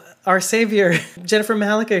 oh, our savior, Jennifer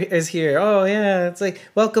Malik is here. Oh, yeah. It's like,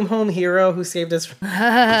 welcome home, hero who saved us.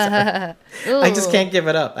 I just can't give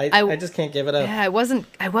it up. I just can't give it up. Yeah, I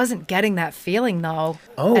wasn't getting that feeling though.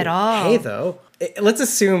 Oh, at all. hey, though. Let's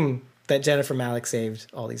assume that Jennifer Malik saved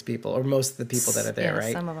all these people, or most of the people that are there, Yeah,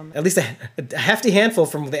 right? some of them. At least a hefty handful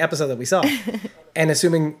from the episode that we saw. And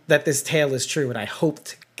assuming that this tale is true, and I hope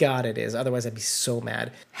to God it is, otherwise I'd be so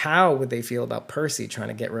mad. How would they feel about Percy trying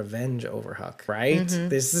to get revenge over Huck, right? Mm-hmm.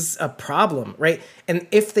 This is a problem, right? And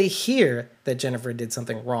if they hear that Jennifer did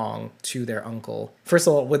something wrong to their uncle, first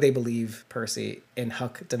of all, would they believe Percy? And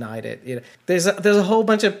Huck denied it. You know, there's a whole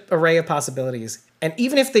bunch of array of possibilities. And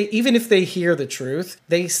even if they hear the truth,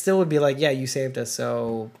 they still would be like, yeah, you saved us,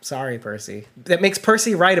 so sorry, Percy. That makes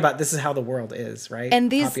Percy right about this is how the world is, right?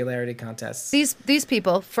 And these- popularity contests. These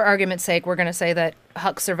people, for argument's sake, we're going to say that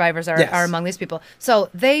Huck survivors are Yes. among these people. So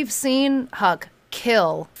they've seen Huck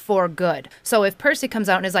kill for good. So if Percy comes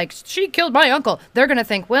out and is like, she killed my uncle, they're going to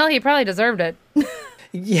think, well, he probably deserved it.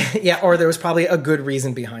 Yeah, or there was probably a good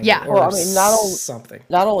reason behind Yeah. it. Or Well, I mean, not only- something.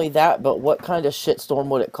 Not only that, but what kind of shitstorm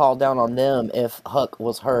would it call down on them if Huck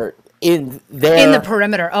was hurt in their... In the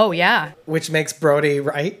perimeter. Oh, yeah. Which makes Brody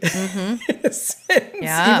right. In a sense.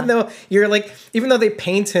 Yeah. Even though they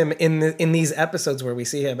paint him in these episodes where we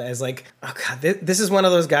see him as like, oh god, this is one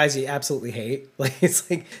of those guys you absolutely hate. Like it's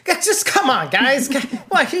like, just come on, guys,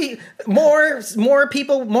 what more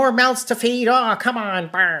people, more mouths to feed. Oh, come on,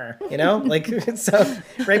 brr. You know, like so.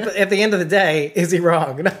 Right, but at the end of the day, is he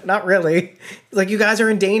wrong? Not really. Like you guys are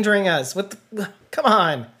endangering us. Come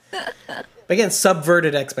on. Again,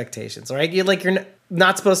 subverted expectations, right? You're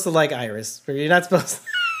not supposed to like Iris, or you're not supposed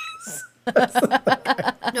to.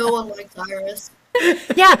 No one likes Iris.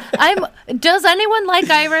 Yeah. Does anyone like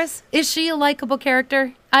Iris? Is she a likable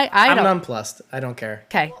character? I I'm don't. nonplussed. I don't care.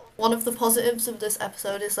 Okay. One of the positives of this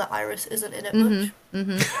episode is that Iris isn't in it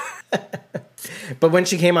much. But when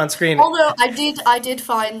she came on screen, Although I did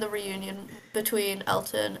find the reunion between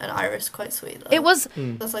Elton and Iris quite sweet. Though. It was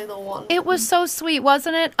That's like the one. It was so sweet,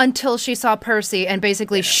 wasn't it? Until she saw Percy and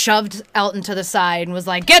basically shoved Elton to the side and was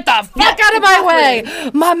like, "Get the fuck out of my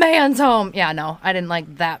way! My man's home." Yeah, no, I didn't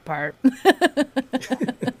like that part.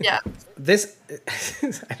 Yeah. this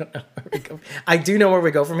I don't know where we go. I do know where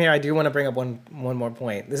we go from here. I do want to bring up one more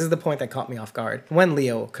point. This is the point that caught me off guard. When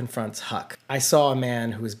Leo confronts Huck, I saw a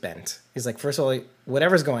man who is bent. He's like, first of all,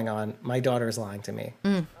 whatever's going on, my daughter is lying to me.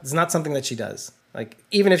 It's not something that she does. Like,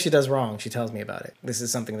 even if she does wrong, she tells me about it. This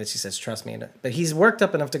is something that she says, trust me. But he's worked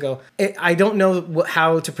up enough to go, I don't know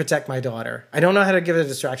how to protect my daughter. I don't know how to give her a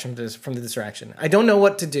distraction from the distraction. I don't know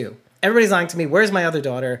what to do. Everybody's lying to me. Where's my other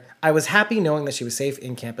daughter? I was happy knowing that she was safe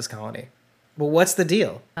in Campus Colony. Well, what's the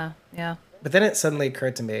deal? Yeah. But then it suddenly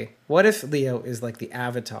occurred to me, what if Leo is like the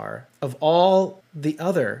avatar of all the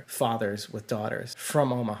other fathers with daughters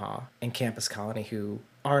from Omaha and Campus Colony who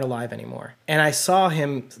aren't alive anymore? And I saw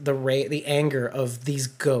him, the anger of these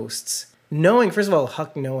ghosts, knowing, first of all,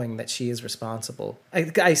 Huck knowing that she is responsible.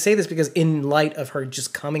 I say this because in light of her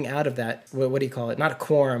just coming out of that, what do you call it? Not a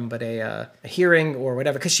quorum, but a hearing or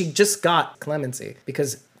whatever, because she just got clemency.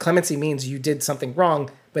 Because clemency means you did something wrong,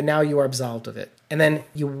 but now you are absolved of it. And then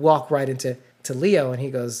you walk right into Leo, and he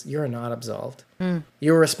goes, you're not absolved.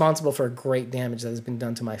 You're responsible for great damage that has been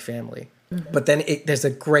done to my family. But then there's a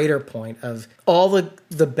greater point of all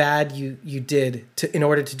the bad you did in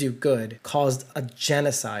order to do good caused a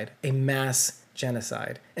genocide, a mass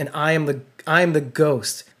genocide. And I am the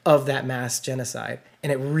ghost of that mass genocide.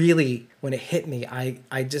 And it really, when it hit me, I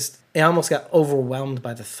almost got overwhelmed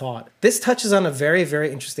by the thought. This touches on a very,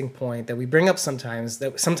 very interesting point that we bring up sometimes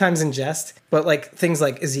in jest, but like things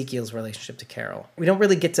like Ezekiel's relationship to Carol. We don't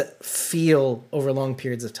really get to feel over long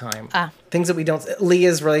periods of time. Things that we don't,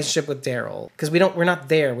 Leah's relationship with Daryl, because we're not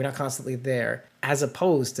there, we're not constantly there, as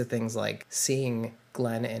opposed to things like seeing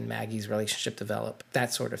Glenn and Maggie's relationship develop,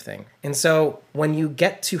 that sort of thing. And so when you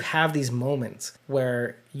get to have these moments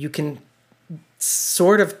where you can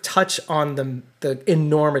sort of touch on the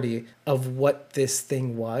enormity of what this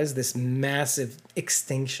thing was, this massive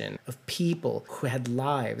extinction of people who had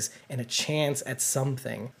lives and a chance at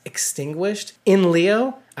something extinguished. In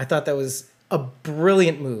Leo, I thought that was a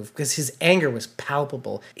brilliant move because his anger was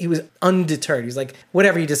palpable. He was undeterred. He was like,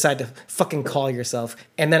 whatever you decide to fucking call yourself.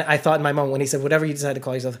 And then I thought in my moment when he said, whatever you decide to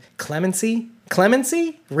call yourself, clemency?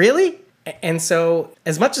 Clemency? Really? And so,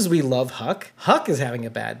 as much as we love Huck is having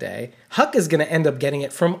a bad day. Huck is going to end up getting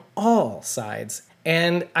it from all sides.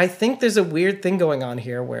 And I think there's a weird thing going on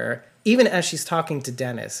here where, even as she's talking to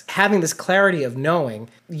Dennis, having this clarity of knowing,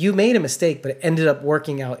 you made a mistake, but it ended up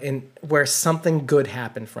working out in where something good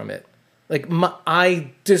happened from it. Like,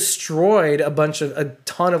 I destroyed a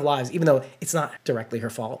ton of lives, even though it's not directly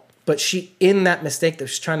her fault. But she, in that mistake that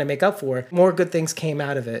she's trying to make up for, more good things came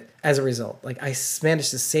out of it as a result. Like, I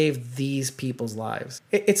managed to save these people's lives.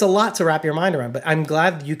 It's a lot to wrap your mind around, but I'm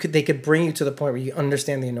glad they could bring you to the point where you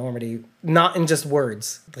understand the enormity, not in just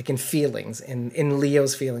words, like in feelings, in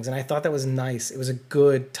Leo's feelings. And I thought that was nice. It was a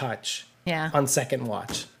good touch. Yeah. On second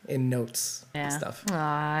watch, in notes and stuff.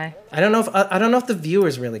 Aww. I don't know if the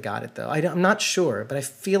viewers really got it though. I'm not sure, but I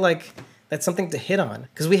feel like that's something to hit on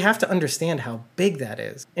because we have to understand how big that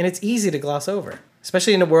is, and it's easy to gloss over,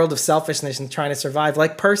 especially in a world of selfishness and trying to survive.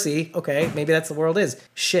 Like Percy, okay, maybe that's the world is.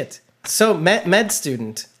 Shit. So med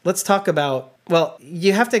student, let's talk about. Well,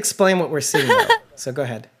 you have to explain what we're seeing though. So go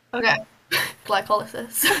ahead. Okay.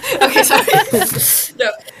 Glycolysis. Okay, sorry.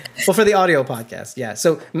 No. Well, for the audio podcast, yeah.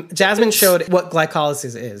 So Jasmine showed what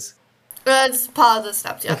glycolysis is. It's part of the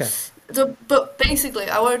steps, yeah. Okay. So, but basically,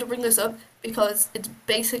 I wanted to bring this up because it's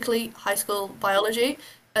basically high school biology,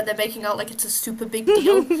 and they're making out like it's a super big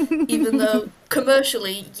deal, even though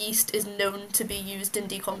commercially yeast is known to be used in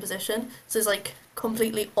decomposition. So it's like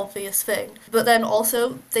completely obvious thing. But then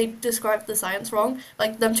also they described the science wrong.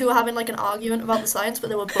 Like them two were having like an argument about the science, but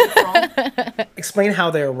they were both wrong. Explain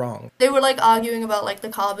how they're wrong. They were like arguing about like the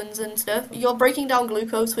carbons and stuff. You're breaking down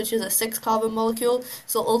glucose, which is a 6-carbon molecule,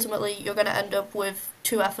 so ultimately you're going to end up with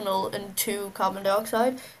 2 ethanol and 2 carbon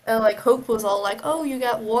dioxide. And like Hope was all like, oh, you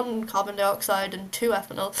get 1 carbon dioxide and 2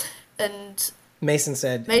 ethanol. And Mason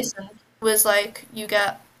was like, you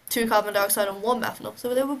get 2 carbon dioxide and 1 methanol.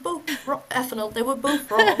 So they were both ethanol. They were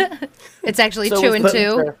both wrong. It's actually 2 and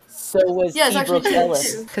 2. So was Yeah, it's actually 2 and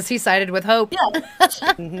Ellis. 2. Because he sided with Hope.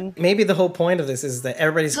 Yeah. Maybe the whole point of this is that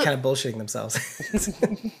everybody's kind of bullshitting themselves.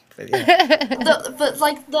 But yeah. But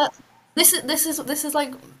like that. This is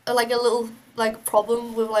like a little like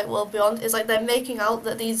problem with like World Beyond is like they're making out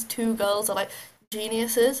that these 2 girls are like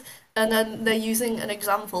geniuses, and then they're using an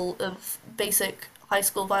example of basic high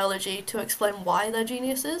school biology to explain why they're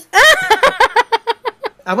geniuses.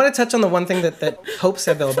 I want to touch on the one thing that Hope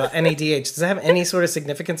said though about NADH. Does that have any sort of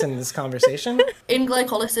significance in this conversation? In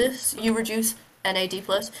glycolysis, you reduce NAD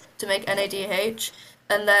plus to make NADH,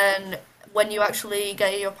 and then when you actually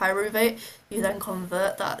get your pyruvate, you then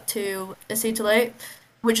convert that to acetylate,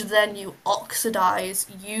 which then you oxidize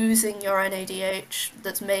using your NADH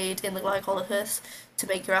that's made in the glycolysis to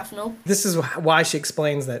make your ethanol. This is why she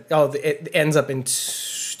explains that, it ends up in 2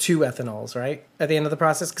 ethanols, right? At the end of the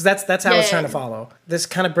process? Because that's how I was trying to follow. This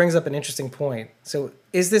kind of brings up an interesting point. So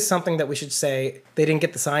is this something that we should say they didn't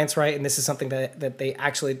get the science right and this is something that they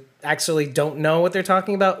actually don't know what they're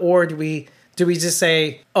talking about? Or do we Do we just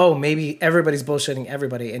say, oh, maybe everybody's bullshitting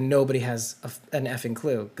everybody and nobody has an effing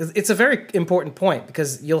clue? Because it's a very important point,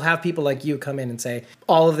 because you'll have people like you come in and say,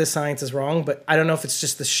 all of this science is wrong, but I don't know if it's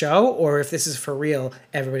just the show or if this is for real,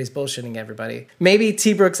 everybody's bullshitting everybody. Maybe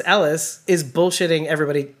T. Brooks Ellis is bullshitting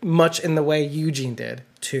everybody much in the way Eugene did,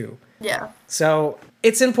 too. Yeah. So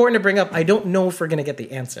it's important to bring up. I don't know if we're going to get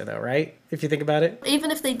the answer, though, right? If you think about it. Even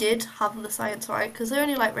if they did have the science right, because they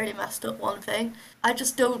only like really messed up one thing, I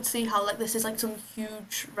just don't see how like this is like some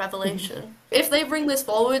huge revelation. If they bring this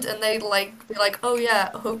forward and they like be like, oh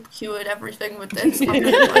yeah, Hope cured everything with this, I'm gonna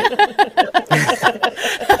be like,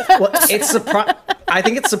 Well, I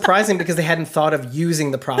think it's surprising because they hadn't thought of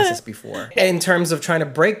using the process before in terms of trying to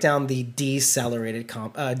break down the decelerated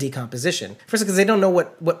decomposition. First, because they don't know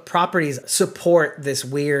what properties support this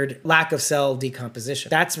weird lack of cell decomposition.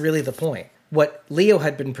 That's really the point. What Leo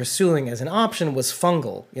had been pursuing as an option was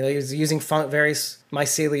fungal. You know, he was using various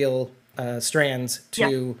mycelial strands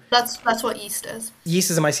to... Yeah, that's what yeast is.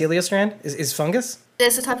 Yeast is a mycelial strand? Is fungus?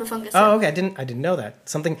 It's a type of fungus. Oh, okay. I didn't know that.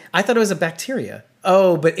 I thought it was a bacteria.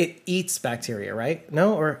 Oh, but it eats bacteria, right?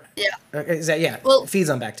 No, or Yeah. Is that Well, it feeds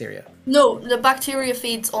on bacteria? No, the bacteria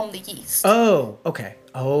feeds on the yeast. Oh, okay.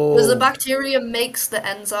 Oh, Because the bacteria makes the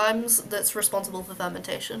enzymes that's responsible for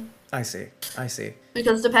fermentation. I see.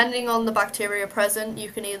 Because depending on the bacteria present, you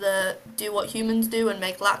can either do what humans do and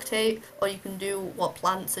make lactate, or you can do what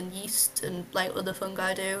plants and yeast and like other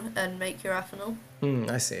fungi do and make your ethanol.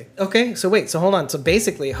 I see. Okay, so hold on. So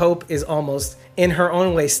basically, Hope is almost, in her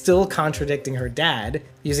own way, still contradicting her dad,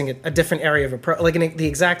 using a different area of approach, like the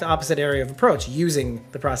exact opposite area of approach, using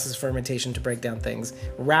the process of fermentation to break down things,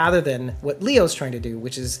 rather than what Leo's trying to do,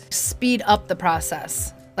 which is Speed up the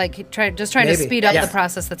process. Like, trying to speed up the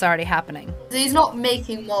process that's already happening. He's not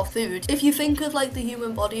making more food. If you think of like the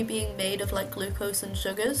human body being made of like glucose and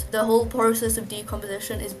sugars, the whole process of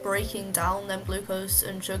decomposition is breaking down them glucose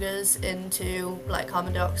and sugars into like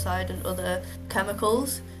carbon dioxide and other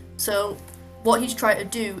chemicals. So what he's trying to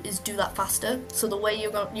do is do that faster. So the way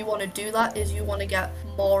you want to do that is you want to get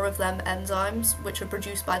more of them enzymes, which are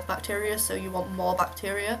produced by the bacteria, so you want more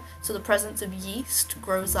bacteria. So the presence of yeast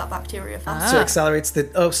grows that bacteria faster. so accelerates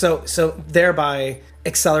so thereby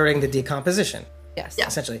accelerating the decomposition, Yes. Yeah.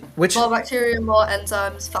 essentially. Which More bacteria, more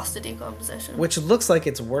enzymes, faster decomposition. Which looks like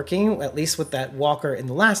it's working, at least with that walker in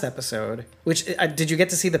the last episode. Which did you get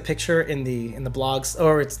to see the picture in the blogs?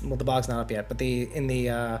 Or the blog's not up yet, but the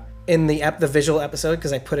visual episode,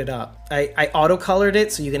 because I put it up. I auto colored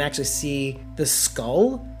it so you can actually see the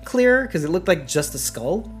skull clearer, because it looked like just a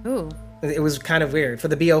skull. Ooh. It was kind of weird for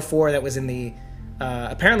the BO4 that was in the.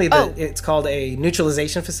 Apparently, it's called a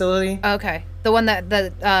neutralization facility. Okay. The one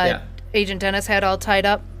that Agent Dennis had all tied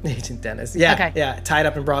up. Agent Dennis. Yeah. Okay. Yeah. Tied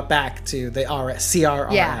up and brought back to the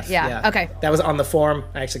CRRF. Yeah. Okay. That was on the forum.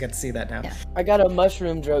 I actually got to see that now. Yeah. I got a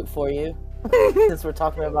mushroom joke for you. Since we're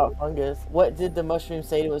talking about fungus, what did the mushroom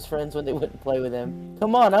say to his friends when they wouldn't play with him?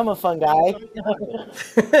 Come on, I'm a fun guy.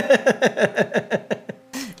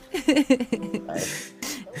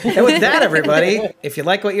 And with that, everybody, if you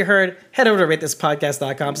like what you heard, head over to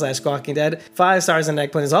ratethispodcast.com/squawkingdead. 5 stars and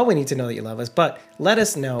eggplant is all we need to know that you love us. But let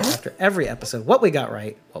us know after every episode what we got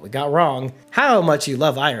right, what we got wrong, how much you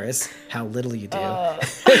love Iris, how little you do.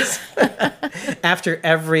 After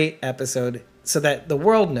every episode, so that the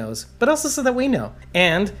world knows, but also so that we know.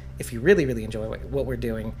 And if you really, really enjoy what we're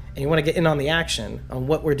doing and you want to get in on the action on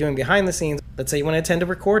what we're doing behind the scenes, let's say you want to attend a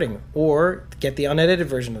recording or get the unedited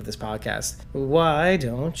version of this podcast, why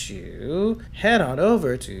don't you head on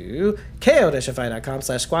over to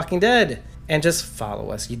ko-fi.com/squawkingdead and just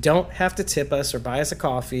follow us. You don't have to tip us or buy us a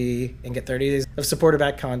coffee and get 30 days of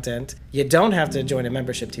supporter-backed content. You don't have to join a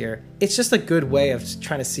membership tier. It's just a good way of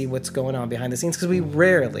trying to see what's going on behind the scenes, because we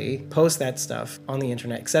rarely post that stuff on the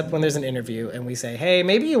internet, except when there's an interview and we say, hey,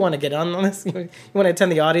 maybe you want to get on this, you want to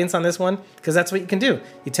attend the audience on this one, because that's what you can do. You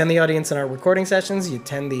attend the audience in our recording sessions, you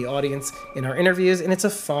attend the audience in our interviews, and it's a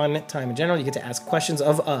fun time in general. You get to ask questions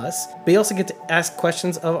of us, but you also get to ask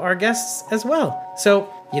questions of our guests as well. So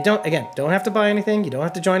you don't have to buy anything. You don't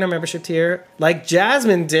have to join our membership tier like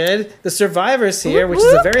Jasmine did, the Survivors tier, which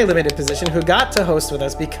is a very limited position, who got to host with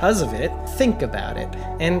us because of it. Think about it.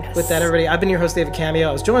 And with that, everybody, I've been your host, David Cameo.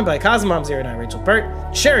 I was joined by Cosmom09, Rachel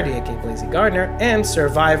Burt, Charity, aka Blazy Gardner, and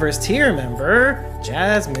Survivors tier member,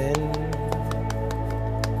 Jasmine.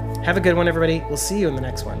 Have a good one, everybody. We'll see you in the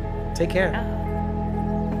next one. Take care.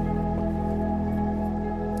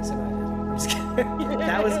 Say bye, Jasmine. I'm just kidding.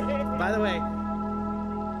 That was, by the way...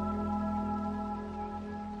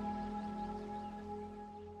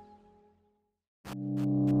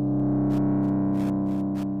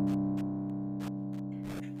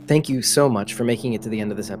 Thank you so much for making it to the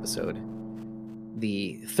end of this episode.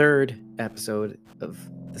 the third episode of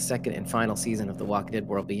the second and final season of The Walking Dead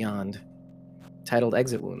World Beyond, titled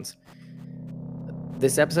Exit Wounds.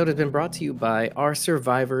 This episode has been brought to you by our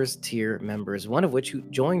Survivors tier members, one of which who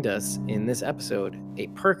joined us in this episode, a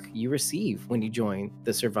perk you receive when you join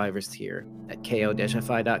the Survivors tier at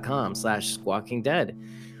ko-fi.com/squawkingdead.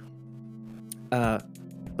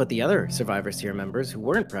 But the other Survivors tier members who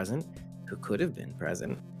weren't present, who could have been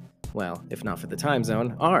present, well, if not for the time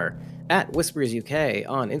zone, are at Whispers UK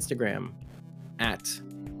on Instagram, at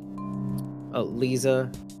Lisa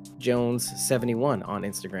Jones 71 on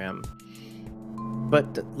Instagram.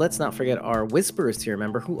 But let's not forget our Whisperers tier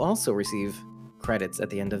member who also receive credits at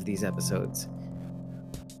the end of these episodes.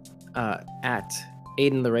 At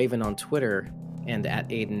Aiden the Raven on Twitter and at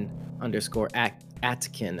Aiden_Atkin_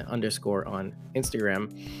 on Instagram.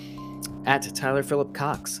 At Tyler Phillip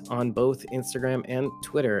Cox on both Instagram and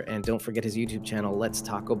Twitter. And don't forget his YouTube channel, Let's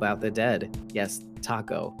Talk About the Dead. Yes,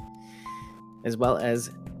 Taco. As well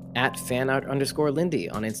as at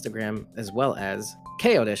fanart_Lindy on Instagram, as well as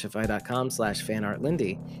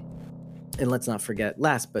ko-fi.com/fanartlindy. And let's not forget,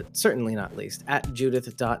 last but certainly not least, at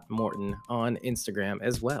judith.morton on Instagram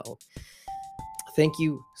as well. Thank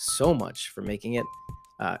you so much for making it.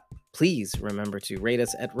 Please remember to rate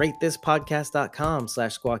us at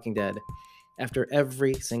ratethispodcast.com/squawkingdead. After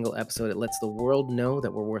every single episode, it lets the world know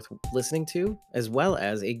that we're worth listening to, as well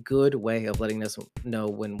as a good way of letting us know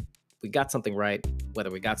when we got something right, whether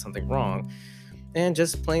we got something wrong, and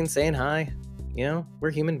just plain saying hi. You know,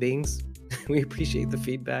 we're human beings. We appreciate the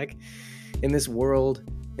feedback. In this world,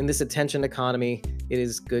 in this attention economy, it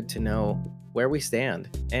is good to know where we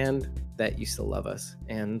stand and that you still love us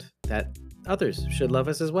and that others should love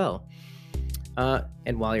us as well.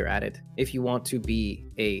 And while you're at it, if you want to be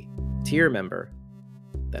a tier member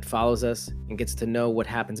that follows us and gets to know what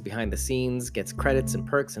happens behind the scenes, gets credits and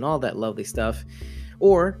perks and all that lovely stuff,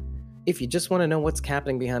 or if you just want to know what's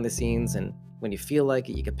happening behind the scenes and when you feel like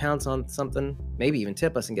it, you could pounce on something, maybe even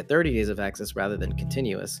tip us and get 30 days of access rather than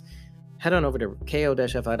continuous, head on over to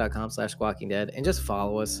ko-fi.com/squawkingdead and just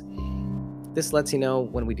follow us. This lets you know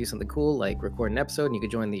when we do something cool, like record an episode, and you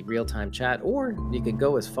could join the real-time chat, or you could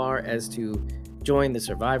go as far as to join the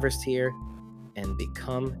Survivors tier and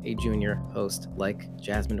become a junior host like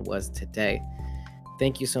Jasmine was today.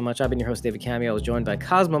 Thank you so much. I've been your host, David Cameo. I was joined by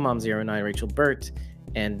CosmoMom09, Rachel Burt,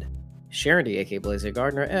 and Sharon D, aka Blazer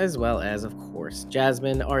Gardner, as well as, of course,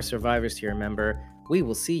 Jasmine, our Survivors tier member. We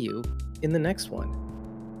will see you in the next one.